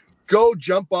 Go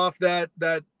jump off that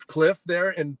cliff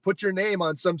there and put your name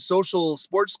on some social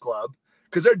sports club,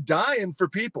 because they're dying for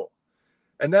people.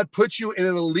 And that puts you in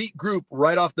an elite group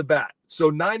right off the bat. So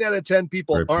 9 out of 10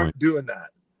 people aren't doing that.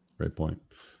 Great point.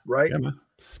 Right? Yeah, man.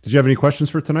 Did you have any questions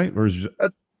for tonight, or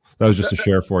that was just a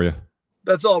share for you?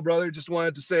 That's all, brother. Just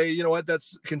wanted to say, you know what,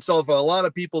 can solve a lot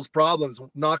of people's problems,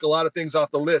 knock a lot of things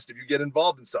off the list if you get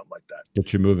involved in something like that.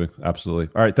 Get you moving. Absolutely.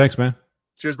 All right. Thanks, man.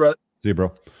 Cheers, brother. See you,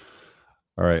 bro.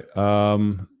 All right.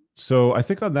 So I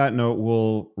think on that note,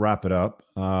 we'll wrap it up.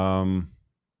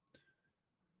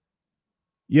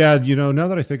 Yeah, now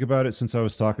that I think about it, since I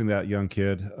was talking to that young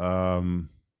kid, I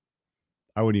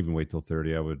wouldn't even wait till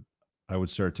 30. I would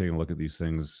start taking a look at these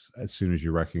things as soon as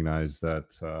you recognize that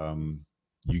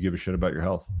you give a shit about your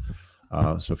health.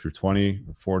 So if you're 20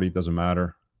 or 40, it doesn't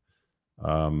matter.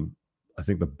 I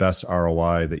think the best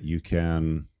ROI that you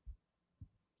can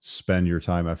spend your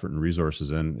time, effort, and resources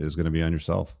in is going to be on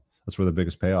yourself. That's where the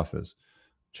biggest payoff is.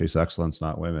 Chase excellence,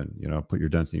 not women. Put your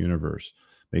dent in the universe.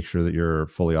 Make sure that you're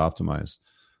fully optimized.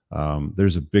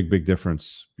 There's a big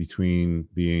difference between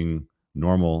being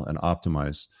normal and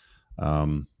optimized.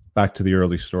 Back to the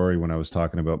early story when I was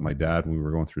talking about my dad, when we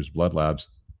were going through his blood labs,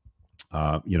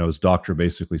 his doctor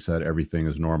basically said everything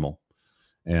is normal,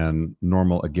 and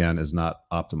normal again is not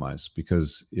optimized,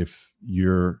 because if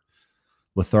you're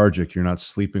lethargic, you're not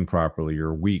sleeping properly,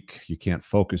 you're weak, you can't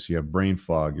focus, you have brain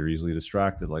fog, you're easily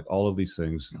distracted, like all of these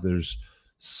things, there's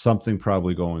something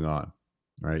probably going on,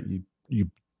 right? You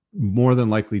more than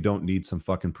likely don't need some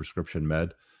fucking prescription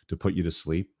med to put you to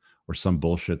sleep, or some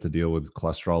bullshit to deal with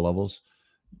cholesterol levels.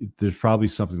 There's probably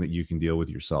something that you can deal with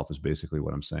yourself, is basically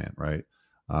what I'm saying, right?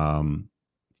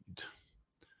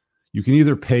 You can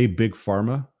either pay big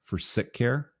pharma for sick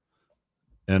care,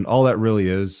 and all that really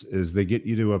is they get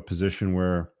you to a position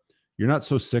where you're not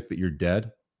so sick that you're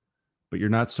dead, but you're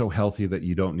not so healthy that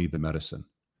you don't need the medicine.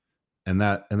 And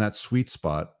that sweet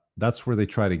spot, that's where they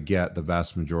try to get the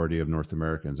vast majority of North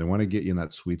Americans. They want to get you in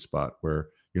that sweet spot where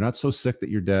you're not so sick that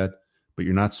you're dead, but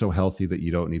you're not so healthy that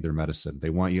you don't need their medicine. They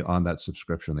want you on that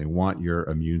subscription. They want your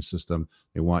immune system.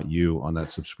 They want you on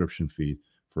that subscription feed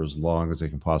for as long as they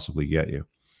can possibly get you.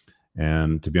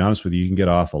 And to be honest with you, you can get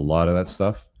off a lot of that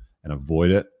stuff and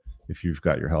avoid it if you've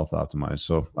got your health optimized.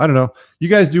 So I don't know. You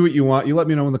guys do what you want. You let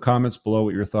me know in the comments below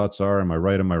what your thoughts are. Am I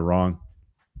right? Am I wrong?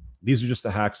 These are just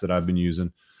the hacks that I've been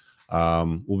using.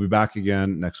 We'll be back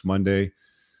again next Monday.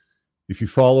 If you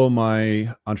follow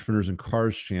my Entrepreneurs in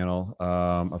Cars channel,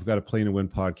 I've got a Play to Win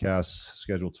podcast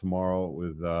scheduled tomorrow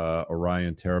with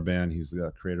Orion Taraban. He's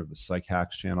the creator of the Psych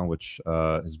Hacks channel, which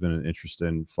has been an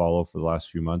interesting follow for the last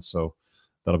few months. So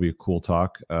that'll be a cool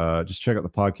talk. Just check out the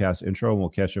podcast intro, and we'll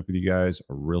catch up with you guys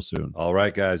real soon. All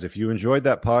right, guys. If you enjoyed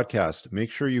that podcast, make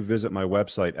sure you visit my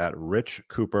website at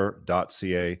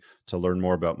richcooper.ca to learn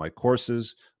more about my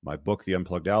courses, my book, The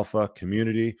Unplugged Alpha,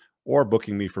 community, or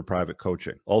booking me for private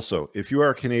coaching. Also, if you are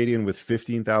a Canadian with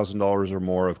 $15,000 or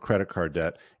more of credit card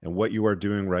debt, and what you are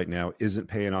doing right now isn't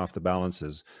paying off the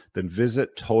balances, then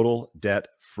visit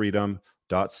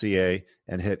totaldebtfreedom.ca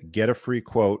and hit get a free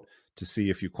quote to see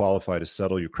if you qualify to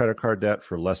settle your credit card debt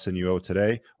for less than you owe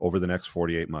today over the next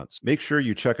 48 months. Make sure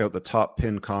you check out the top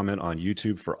pinned comment on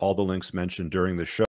YouTube for all the links mentioned during the show.